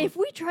another one. If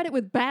we tried it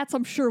with bats,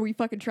 I'm sure we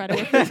fucking tried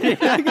it with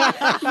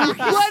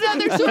What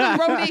other sort of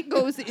rodent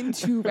goes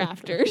into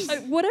rafters?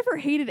 whatever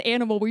hated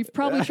animal. We've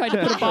probably tried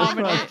to put a bomb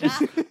in it.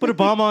 Just put a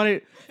bomb on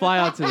it, fly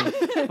out to them.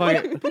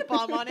 Fuck it. Put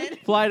bomb on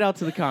it. Fly it out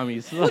to the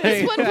commies.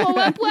 This Like- one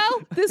blow up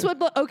well. This one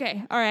blow.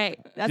 Okay, all right.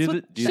 That's do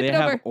what. do ship they it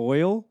have over.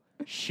 oil?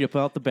 Ship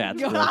out the bats,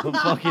 bro.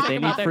 Fuck it, they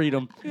need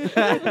freedom.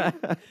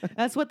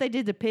 That's what they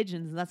did to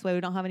pigeons, and that's why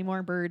we don't have any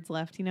more birds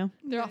left. You know.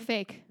 They're all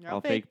fake.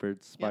 All fake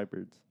birds, spy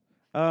birds.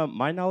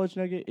 My knowledge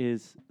nugget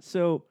is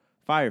so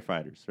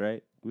firefighters,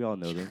 right? We all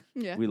know them.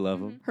 Yeah. We love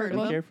them. Heard of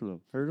we them. care for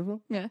them. Heard of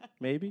them? Yeah.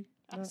 Maybe.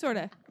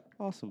 Sorta.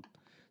 Awesome.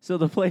 So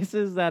the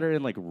places that are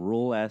in like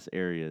rural ass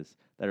areas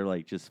that are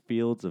like just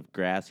fields of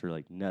grass or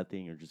like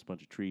nothing or just a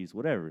bunch of trees,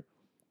 whatever.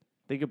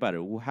 Think about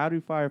it. Well, how do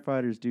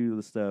firefighters do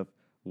the stuff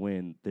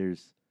when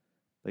there's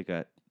like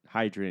a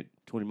hydrant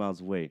 20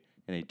 miles away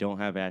and they don't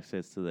have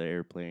access to the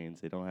airplanes,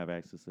 they don't have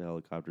access to the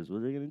helicopters? What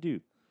are they going to do?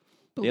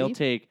 They'll Believe.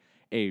 take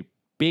a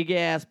big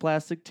ass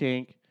plastic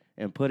tank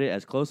and put it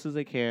as close as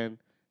they can,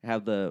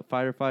 have the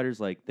firefighters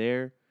like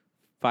there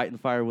fighting the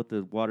fire with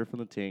the water from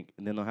the tank,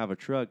 and then they'll have a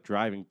truck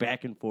driving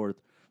back and forth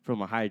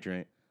from a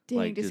hydrant. Dang,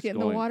 like just get in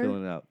the going, water?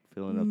 filling up the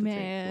tank. Man. filling up the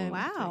tank.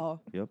 Wow.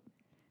 Yep.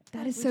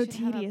 That is We so should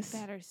have a tedious.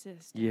 better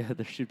system. Yeah,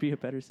 there should be a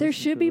better system. There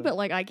should for be, that. but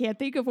like I can't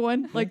think of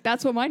one. Like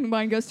that's what my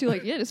mind goes to.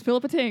 Like, yeah, just fill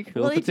up a tank.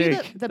 Fill Well, up they a do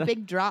tank. the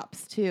big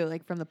drops too,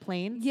 like from the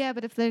planes. Yeah,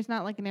 but if there's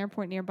not like an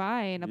airport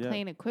nearby and a Yeah.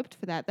 plane equipped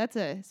for that, that's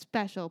a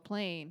special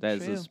plane. That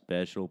is True. a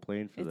special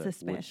plane for It's a that. With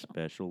special.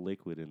 special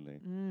liquid in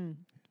there.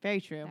 Very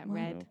true. That Wow.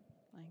 red.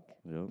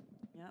 Yep. Yep.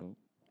 Yep.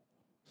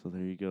 So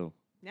there you go.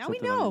 Now we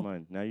Something on your know.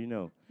 mind. Now you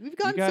know. We've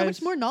gotten so much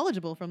guys- more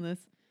knowledgeable from this.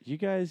 You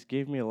guys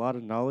gave me a lot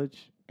of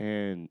knowledge,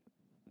 and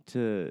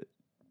to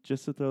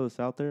throw this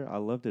out there, I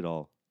loved it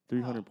all.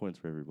 300 points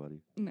for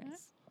everybody.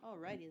 Nice.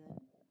 Alrighty then.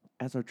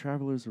 As our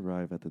travelers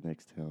arrive at the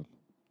next town,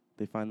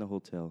 they find the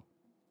hotel.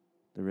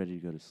 They're ready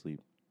to go to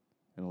sleep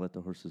and let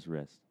the horses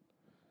rest.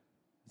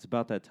 It's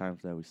about that time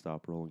that we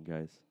stop rolling,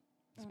 guys.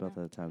 It's about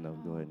that time that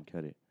we go ahead and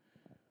cut it.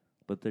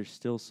 But they're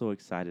still so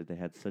excited. They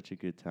had such a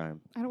good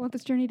time. I don't want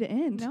this journey to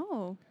end.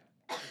 No.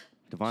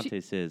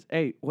 Devontae says,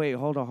 "Hey, wait,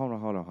 hold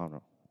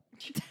on.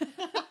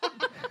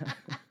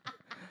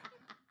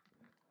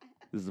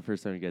 This is the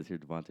first time you guys hear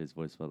Devontae's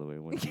voice, by the way.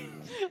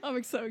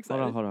 I'm so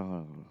excited. Hold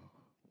on.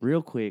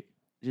 Real quick,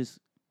 just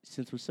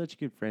since we're such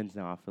good friends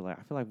now, I feel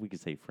like we could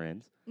say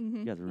friends. Mm-hmm.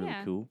 You guys are really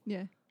Yeah. cool.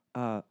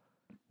 Yeah.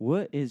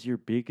 What is your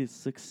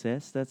biggest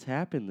success that's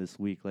happened this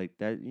week? Like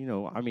that,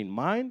 I mean,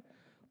 mine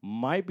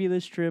might be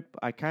this trip.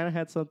 I kind of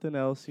had something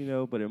else,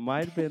 but it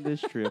might have been this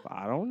trip.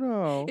 I don't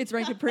know. It's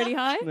ranking pretty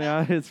high.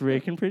 Yeah, it's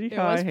raking pretty It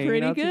high. was Hanging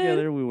pretty out good.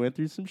 together. We went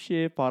through some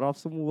shit, fought off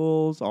some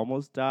wolves,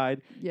 almost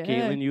died. Yeah.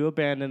 Caitlin, you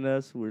abandoned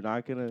us. We're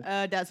not gonna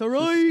That's just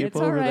alright. skip It's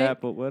over alright.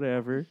 that, but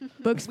whatever.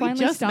 Books We finally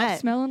just stopped met.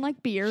 smelling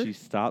like beer. She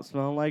stopped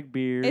smelling like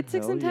beer. It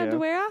took some Hell time to yeah.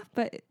 wear off,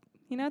 but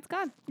it's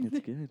gone. It's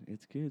good.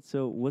 It's good.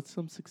 So, what's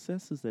some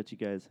successes that you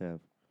guys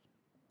have?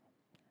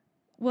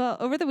 Well,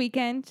 over the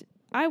weekend,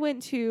 I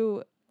went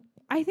to.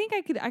 I think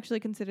I could actually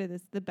consider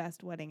this the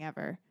best wedding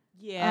ever.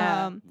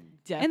 Yeah.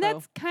 And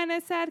that's kind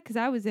of sad because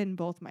I was in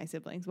both my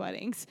siblings'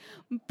 weddings.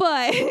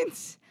 But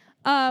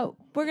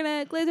we're going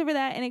to glaze over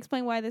that and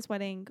explain why this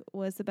wedding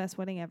was the best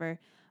wedding ever.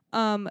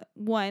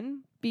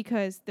 One,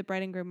 because the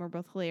bride and groom were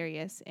both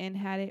hilarious and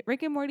had it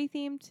Rick and Morty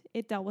themed.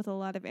 It dealt with a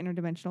lot of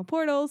interdimensional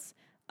portals,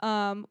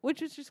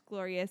 which was just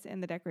glorious,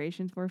 and the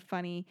decorations were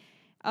funny.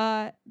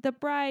 The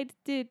bride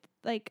did,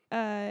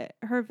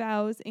 her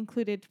vows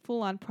included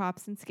full-on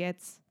props and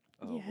skits.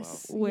 Oh,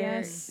 Yes. Where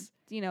Yes.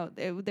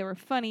 they were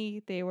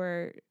funny, they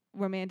were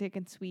romantic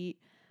and sweet,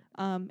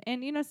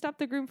 and stop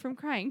the groom from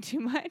crying too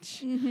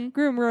much. Mm-hmm.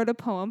 Groom wrote a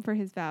poem for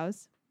his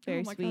vows,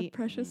 very oh my sweet, God,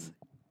 precious.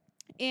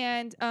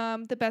 and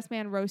the best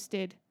man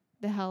roasted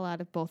the hell out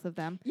of both of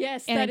them,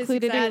 Yes, and that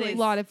included is a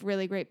lot of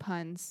really great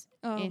puns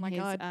Oh in my his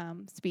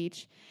God.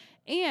 speech.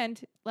 And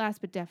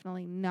last but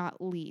definitely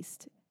not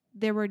least,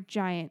 there were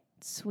giant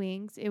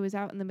swings. It was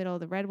out in the middle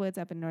of the redwoods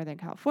up in Northern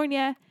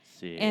California.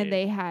 And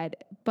they had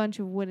a bunch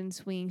of wooden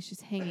swings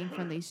just hanging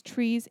from these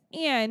trees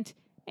and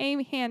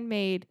a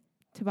handmade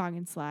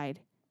toboggan slide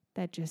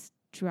that just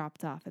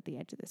dropped off at the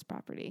edge of this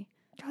property.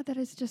 God, that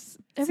is just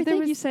there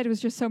everything you was- said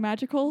was just so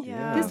magical.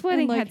 Yeah. This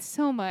wedding And, had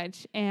so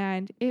much,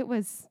 and it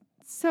was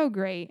so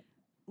great.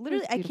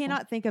 Literally, It's I beautiful.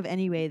 cannot think of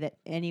any way that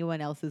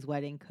anyone else's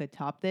wedding could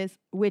top this,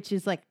 which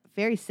is like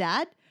very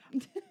sad,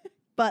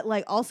 but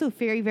like also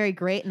very, very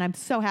great. And I'm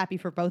so happy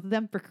for both of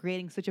them for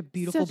creating such a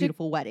beautiful, Such a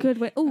beautiful wedding. Good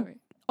way. Oh, Alright.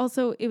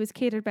 also, it was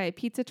catered by a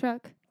pizza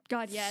truck.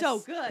 God, yes. So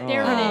good.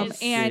 There it Oh, is.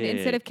 And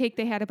instead sick. of cake,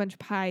 they had a bunch of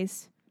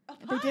pies.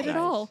 They did it Nice.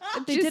 all.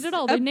 They Just did it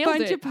all. They a nailed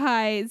bunch it. of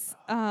pies.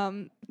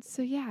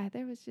 So yeah,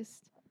 there was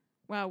just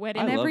Wow,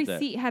 wedding. and I love every that.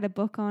 seat had a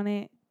book on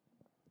it.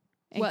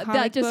 and Well, that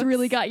comic just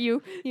really books. got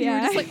you. You were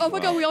Yeah. just like, oh my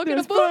God, we all get a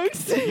Those book.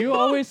 books. You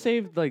always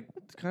saved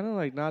kind of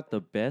like not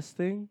the best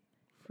thing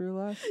for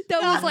last.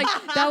 That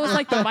was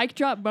like the mic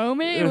drop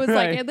moment. It was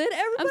Right. like, and then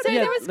everybody. I'm saying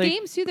Yeah, there was like,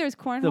 games too. There was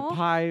The cornhole.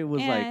 pie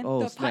was like, and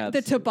oh the, snaps.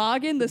 the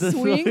toboggan, the The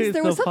swings. swings,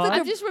 There was the something pie.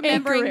 to I'm just anchor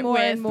remembering it more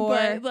with, and more.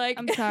 but, like,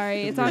 I'm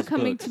sorry, it's all There's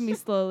coming books. to me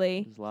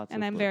slowly, There's lots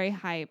and of I'm books. very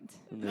hyped.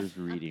 And there's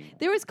reading.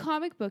 There was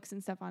comic books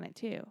and stuff on it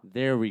too.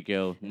 There we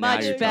go. Now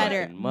Much you're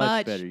better, talking.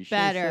 much better. You should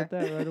have said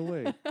better. that right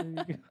away. There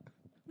you go.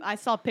 I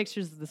saw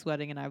pictures of this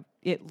wedding and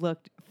it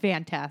looked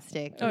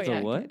fantastic. Oh, It's a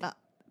yeah, what? good.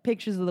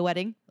 Pictures of the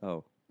wedding,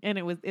 Oh, and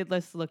it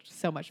just looked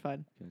so much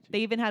fun. gotcha. They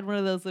even had one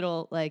of those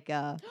little like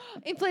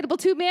Inflatable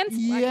tube man.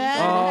 Yes.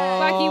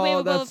 Wacky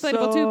wavable that's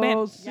inflatable tube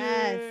man. so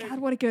Yes. sick. God,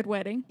 what a good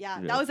wedding. yeah,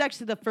 Yeah. that was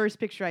actually the first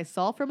picture I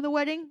saw from the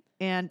wedding,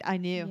 and I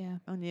knew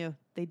Yeah.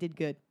 they did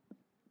good.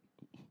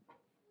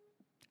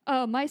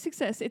 My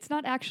success. It's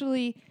not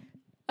actually.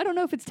 I don't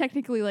know if it's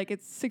technically like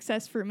it's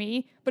success for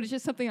me, but it's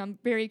just something I'm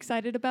very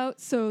excited about.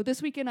 So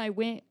this weekend I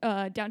went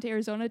down to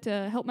Arizona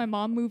to help my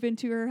mom move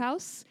into her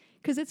house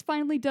because it's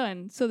finally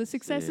done. So the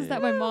success is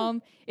that my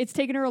mom, it's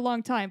taken her a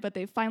long time, but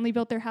they finally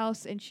built their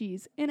house and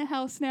she's in a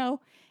house now.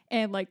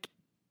 And like,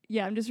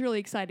 yeah, I'm just really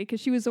excited because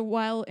she was a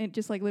while and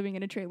just like living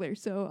in a trailer.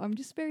 So I'm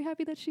just very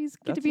happy that she's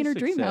get to That's be in a her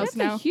dream success. house That's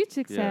now. a huge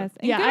success.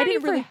 And Yeah, good I on you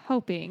didn't for really-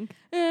 helping.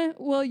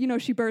 Well,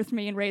 she birthed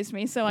me and raised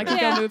me, so I could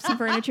Yeah. go move some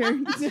furniture.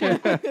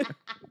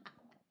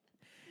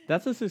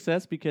 That's a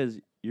success because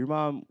your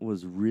mom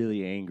was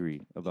really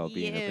angry about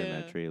being up in Yeah.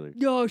 that trailer.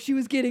 Yo, she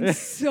was getting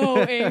so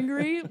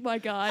angry. My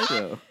God.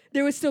 So,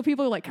 There was still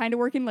people like kind of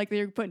working, like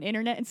they were putting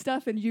internet and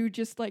stuff, and you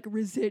just like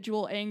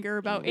residual anger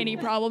about any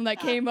problem that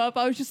came up.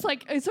 I was just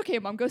like, it's okay,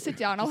 Mom, go sit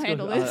down. I'll Just go-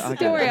 handle I- this. I got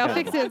Don't worry, it, I I'll got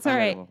fix it. it. It's I all got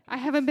right. it. I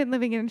haven't been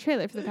living in a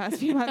trailer for the past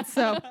few months,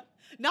 so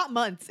Not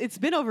months. It's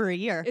been over a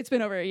year. It's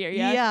been over a year,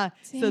 yeah.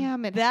 damn,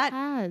 so it that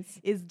has.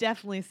 is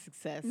definitely a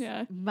success.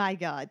 Yeah. My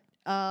God.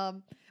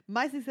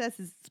 My success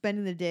is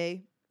spending the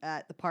day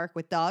at the park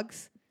with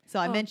dogs. So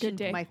I Oh, good mentioned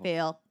day. my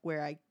fail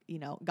where I,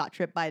 got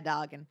tripped by a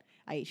dog and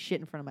I ate shit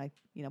in front of my,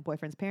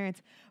 boyfriend's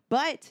parents.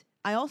 But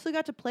I also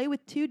got to play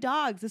with 2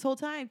 dogs this whole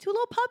time, 2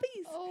 little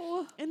puppies.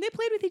 Oh, And they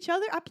played with each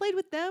other. I played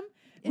with them.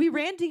 We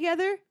ran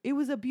together. It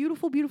was a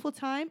beautiful, beautiful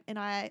time, and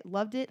I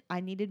loved it. I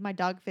needed my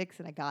dog fix,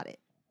 and I got it.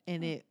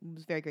 And it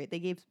was very great. They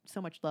gave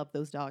so much love,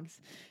 those dogs,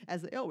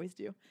 as they always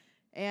do.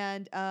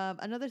 And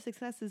another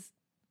success is,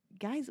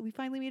 guys, we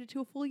finally made it to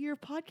a full year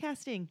of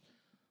podcasting.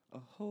 a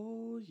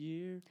whole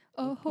year.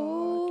 A of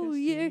whole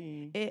year.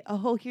 podcasting. A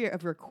whole year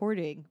of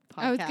recording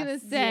podcasts. I was gonna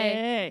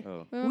say yay.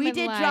 Oh, we've we been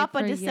did live drop for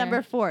on a year.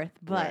 December 4th,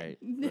 but right,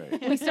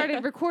 right. We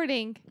started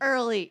recording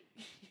early.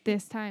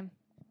 this time.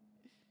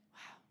 Wow,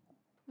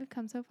 we've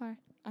come so far.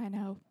 I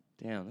know.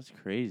 Damn, that's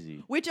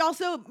crazy. Which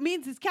also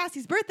means it's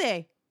Cassie's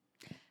birthday.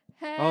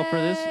 Oh, for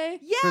this- Hey.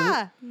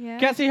 Yeah. Yeah.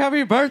 Cassie,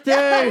 happy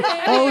birthday!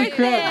 Holy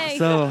birthday! crap!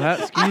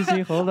 So, excuse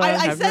me, hold on. I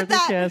happy said birthday,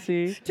 that.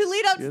 Cassie. To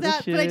lead up to You're the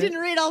that, but I shit. didn't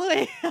read all the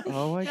way.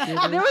 Oh my There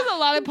goodness. was a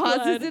lot of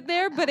pauses Blood. in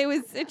there, but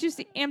it just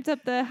amped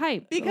up the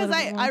hype. a Because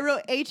little bit more. I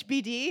wrote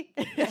HBD.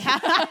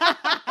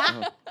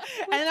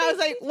 And I was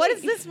like, what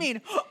does this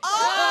mean?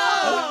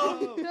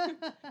 Oh!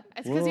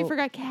 It's because you Well-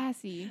 forgot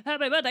Cassie.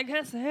 Happy birthday,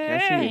 Cassie.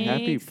 Cassie,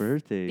 happy Thanks.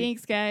 birthday.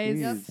 Thanks, guys.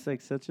 Jeez, it's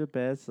like such a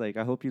best. Like,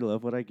 I hope you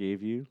love what I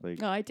gave you.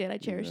 Like, Oh, I did. I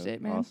cherished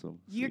it, man. Awesome.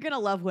 You're Sweet. going to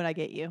love what I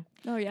get you.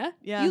 Oh, yeah?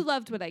 Yeah. You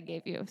loved what I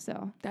gave you,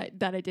 so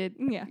That I did.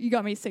 Yeah. You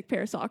got me a sick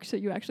pair of socks, so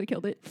you actually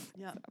killed it.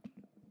 Yeah.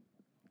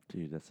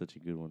 Dude, that's such a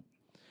good one.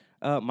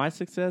 My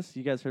success,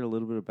 you guys heard a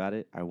little bit about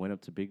it. I went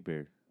up to Big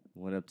Bear.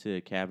 Went up to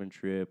a cabin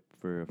trip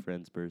for a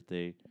friend's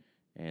birthday.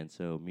 And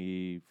so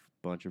me,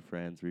 bunch of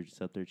friends, we were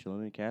just up there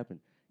chilling in a cabin.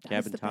 That's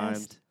Cabin the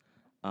times.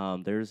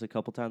 best. There's a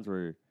couple times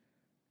where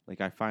like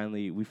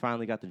we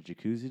finally got the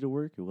jacuzzi to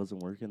work. It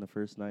wasn't working the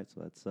first night, so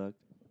that sucked.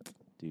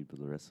 Dude, but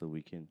the rest of the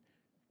weekend,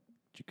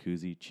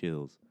 jacuzzi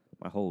chills.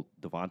 My whole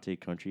Devontae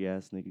country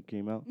ass nigga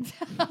came out.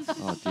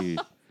 Oh, dude.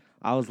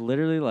 I was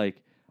literally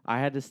like, I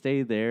had to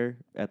stay there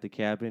at the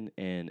cabin,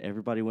 and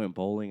everybody went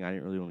bowling. I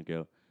didn't really want to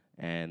go.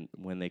 And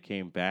when they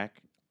came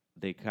back,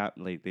 they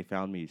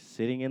found me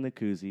sitting in the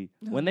koozie.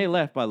 When they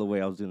left, by the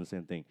way, I was doing the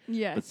same thing.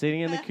 Yeah. But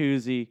sitting in the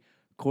koozie,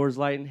 Coors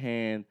Light in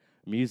hand,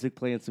 music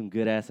playing some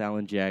good ass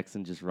Alan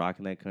Jackson, just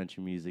rocking that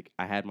country music.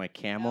 I had my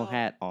camel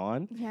hat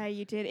on Yeah,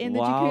 you did. In the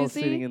while jacuzzi.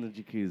 sitting in the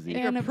jacuzzi.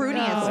 And You're a pruny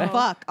bra. as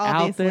fuck,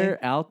 obviously.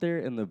 Out there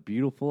in the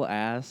beautiful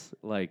ass,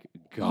 like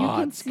you can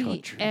God's see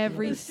country.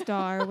 every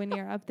star when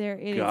you're up there.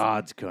 It is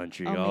God's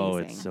country. Oh,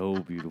 it's amazing. so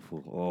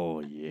beautiful. Oh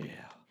yeah.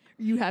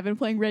 You have been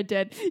playing Red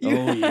Dead.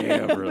 Oh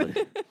yeah, brother.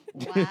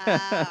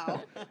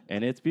 Wow.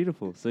 And it's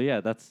beautiful. So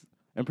yeah,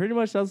 and pretty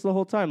much that's the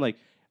whole time. Like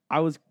I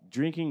was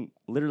drinking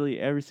literally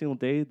every single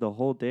day, the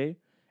whole day,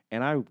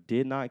 and I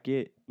did not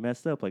get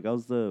messed up. Like I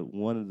was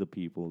one of the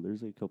people.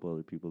 There's a couple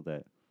other people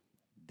that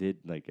did.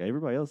 Like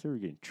everybody else, they were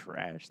getting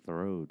trashed the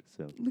road.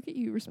 So Look at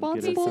you, at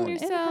responsible time. and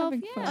Yourself,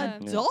 having yeah.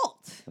 fun.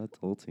 Adult.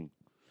 adulting.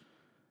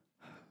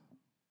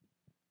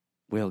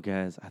 Well,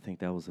 guys, I think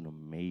that was an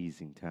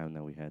amazing time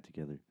that we had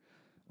together.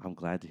 I'm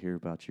glad to hear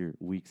about your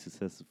week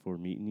successes for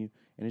meeting you,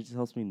 and it just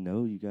helps me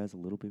know you guys a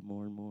little bit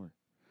more and more.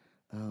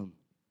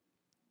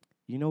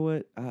 You know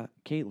what,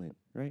 Caitlin,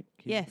 right?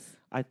 Caitlin, Yes.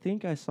 I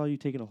think I saw you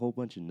taking a whole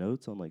bunch of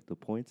notes on like the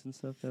points and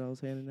stuff that I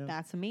was handing out.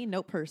 That's a me,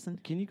 note person.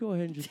 Can you go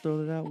ahead and just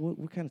throw that out?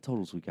 What kind of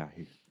totals we got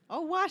here?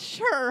 Oh, why,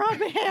 sure. I'm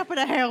happy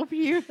to help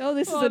you. Oh,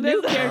 this is Oh, a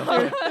new this-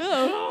 character.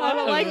 I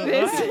don't like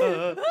this.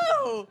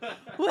 Oh,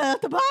 well,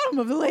 at the bottom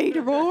of the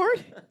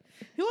leaderboard,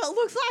 well, it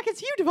looks like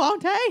it's you,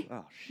 Devontae.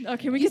 Oh, Oh,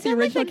 can we You get the sound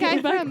like original the guy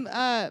Caitlin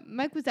back? from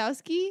Mike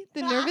Wazowski,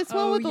 the nervous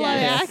one Oh, with a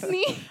yes. lot of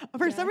acne.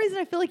 For some reason,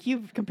 I feel like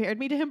you've compared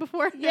me to him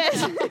before. Yes,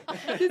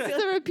 this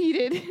is a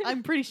repeated.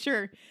 I'm pretty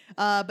sure.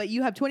 But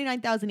you have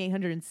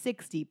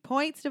 29,860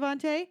 points,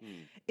 Devontae.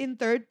 In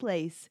third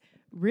place,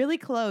 really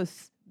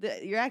close.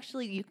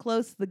 You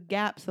close the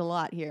gaps a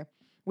lot here.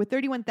 With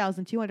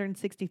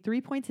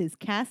 31,263 points is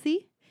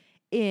Cassie.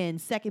 In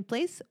second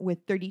place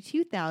with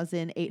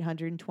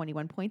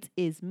 32,821 points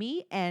is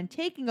me. And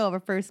taking over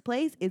first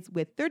place is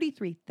with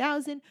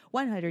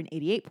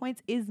 33,188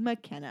 points is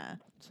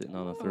McKenna. sitting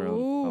on a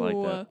throne. I like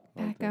that.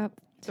 I like Back that. up.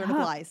 Sort of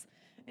top. lies.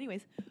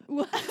 Anyways,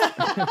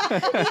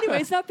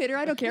 Anyways, not bitter.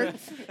 I don't care.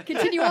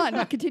 Continue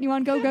on. Continue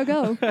on. Go, go,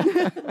 go.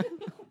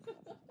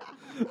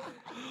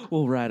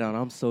 Well, right on.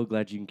 I'm so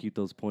glad you can keep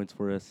those points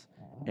for us.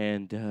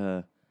 And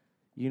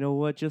you know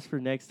what? Just for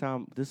next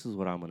time, this is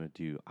what I'm going to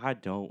do. I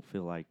don't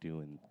feel like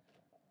doing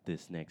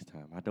this next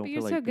time. I don't But feel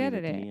you're like so being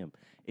good a at it. DM.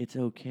 It's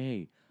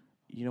okay.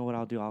 You know what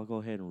I'll do? I'll go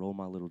ahead and roll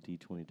my little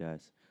D20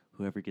 dice.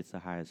 whoever gets the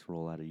highest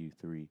roll out of you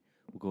three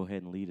will go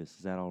ahead and lead us.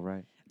 Is that all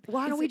right?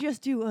 Why don't we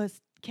just do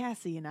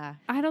Cassie and I?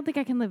 I don't think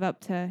I can live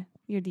up to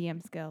your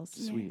DM skills.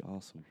 Sweet,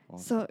 awesome.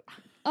 So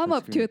I'm That's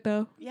up to great. it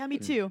though. Yeah, me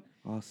too.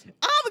 Awesome.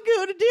 I'm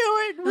going to do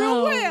it real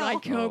Oh, well. I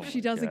hope Oh she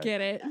my doesn't God.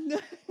 get it.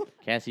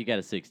 Cassie, you got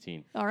a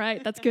 16. All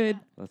right, that's good.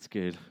 That's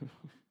good.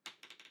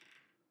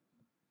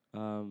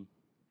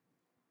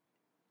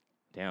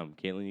 Damn,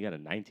 Caitlin, you got a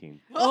 19.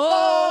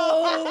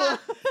 Oh,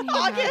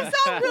 I guess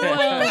I'm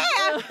Well.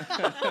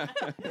 going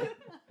back.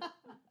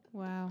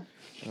 Wow.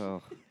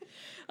 Oh.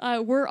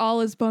 We're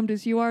all as bummed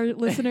as you are,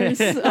 listeners.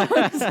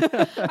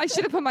 I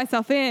should have put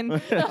myself in.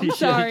 I'm You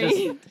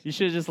sorry. you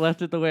should have just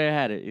left it the way I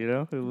had it, you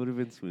know? It would have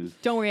been smooth.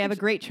 Don't worry, I have a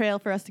great trail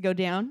for us to go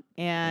down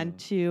and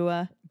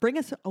to bring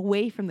us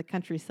away from the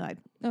countryside.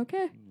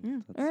 Okay.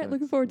 That All right, sucks.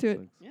 looking forward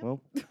to That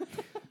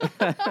it.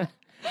 sucks. Well,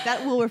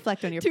 That will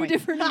reflect on your Two point.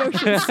 different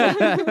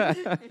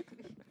emotions.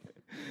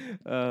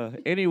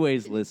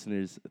 anyways,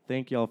 listeners,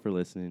 thank y'all for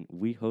listening.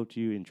 We hope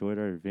you enjoyed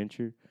our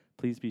adventure.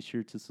 Please be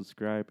sure to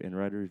subscribe and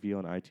write a review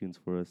on iTunes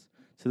for us.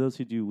 To those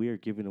who do, we are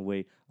giving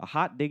away a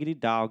hot diggity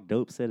dog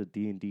dope set of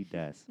D&D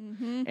dice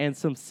and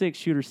some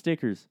 6-shooter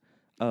stickers.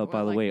 Oh, By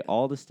I the like way, that.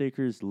 all the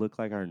stickers look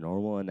like our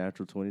normal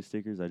Unnatural 20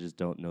 stickers. I just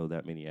don't know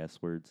that many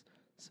S words.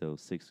 So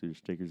 6-shooter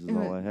stickers is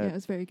all I Yeah, have.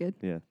 it's very good.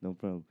 Yeah, no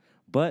problem.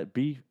 But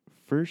be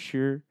for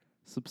sure,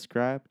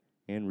 subscribe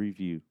and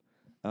review.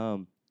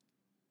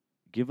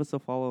 Give us a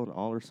follow on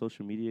all our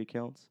social media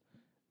accounts.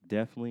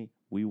 Definitely,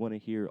 we want to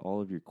hear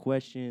all of your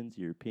questions,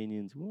 your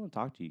opinions. We want to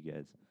talk to you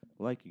guys.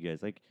 We like you guys.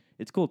 Like,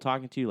 it's cool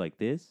talking to you like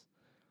this,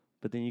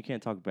 but then you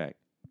can't talk back.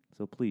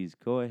 So please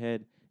go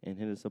ahead and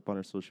hit us up on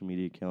our social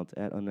media accounts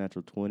at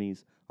Unnatural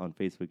 20s on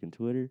Facebook and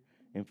Twitter.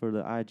 And for the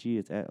IG,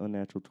 it's at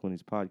Unnatural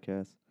 20s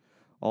Podcast.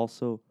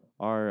 Also,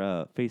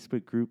 our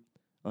Facebook group,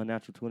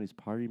 Unnatural 20s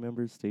Party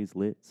Members, stays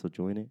lit, so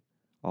join it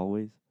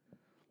always.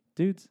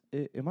 Dudes,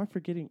 am I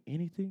forgetting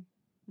anything?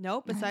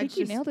 Nope, I besides think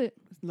you just nailed it.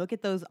 look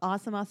at those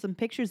awesome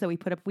pictures that we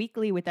put up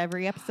weekly with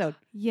every episode.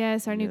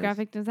 Yes, our new Yes.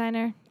 graphic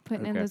designer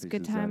putting Our in those graphics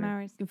good time designer.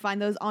 hours. You can find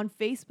those on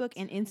Facebook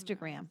and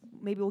Instagram.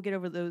 Maybe we'll get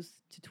over those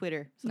to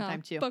Twitter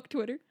sometime too. Fuck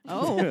Twitter.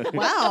 Oh,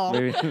 wow.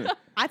 Maybe-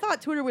 I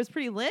thought Twitter was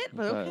pretty lit,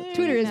 but Uh, okay.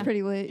 Twitter is Yeah.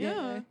 pretty lit.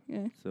 Yeah.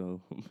 Yeah.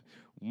 So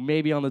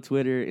maybe on the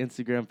Twitter,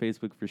 Instagram,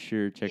 Facebook for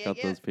sure. Check out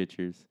Yeah. those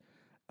pictures.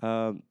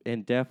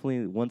 And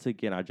definitely, once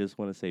again, I just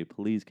want to say,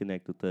 please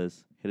connect with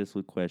us. Hit us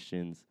with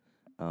questions.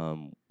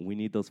 We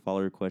need those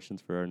follower questions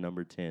for our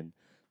number 10.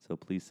 So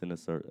please send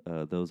us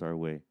those our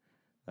way.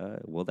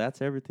 Well,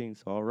 that's everything.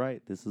 So, all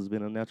right. This has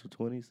been Unnatural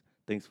 20s.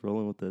 Thanks for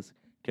rolling with us.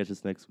 Catch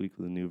us next week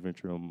with a new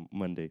adventure on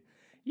Monday.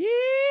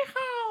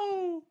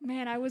 Yeehaw!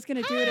 Man, I was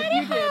going to do it if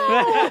you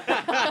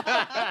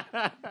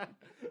did it.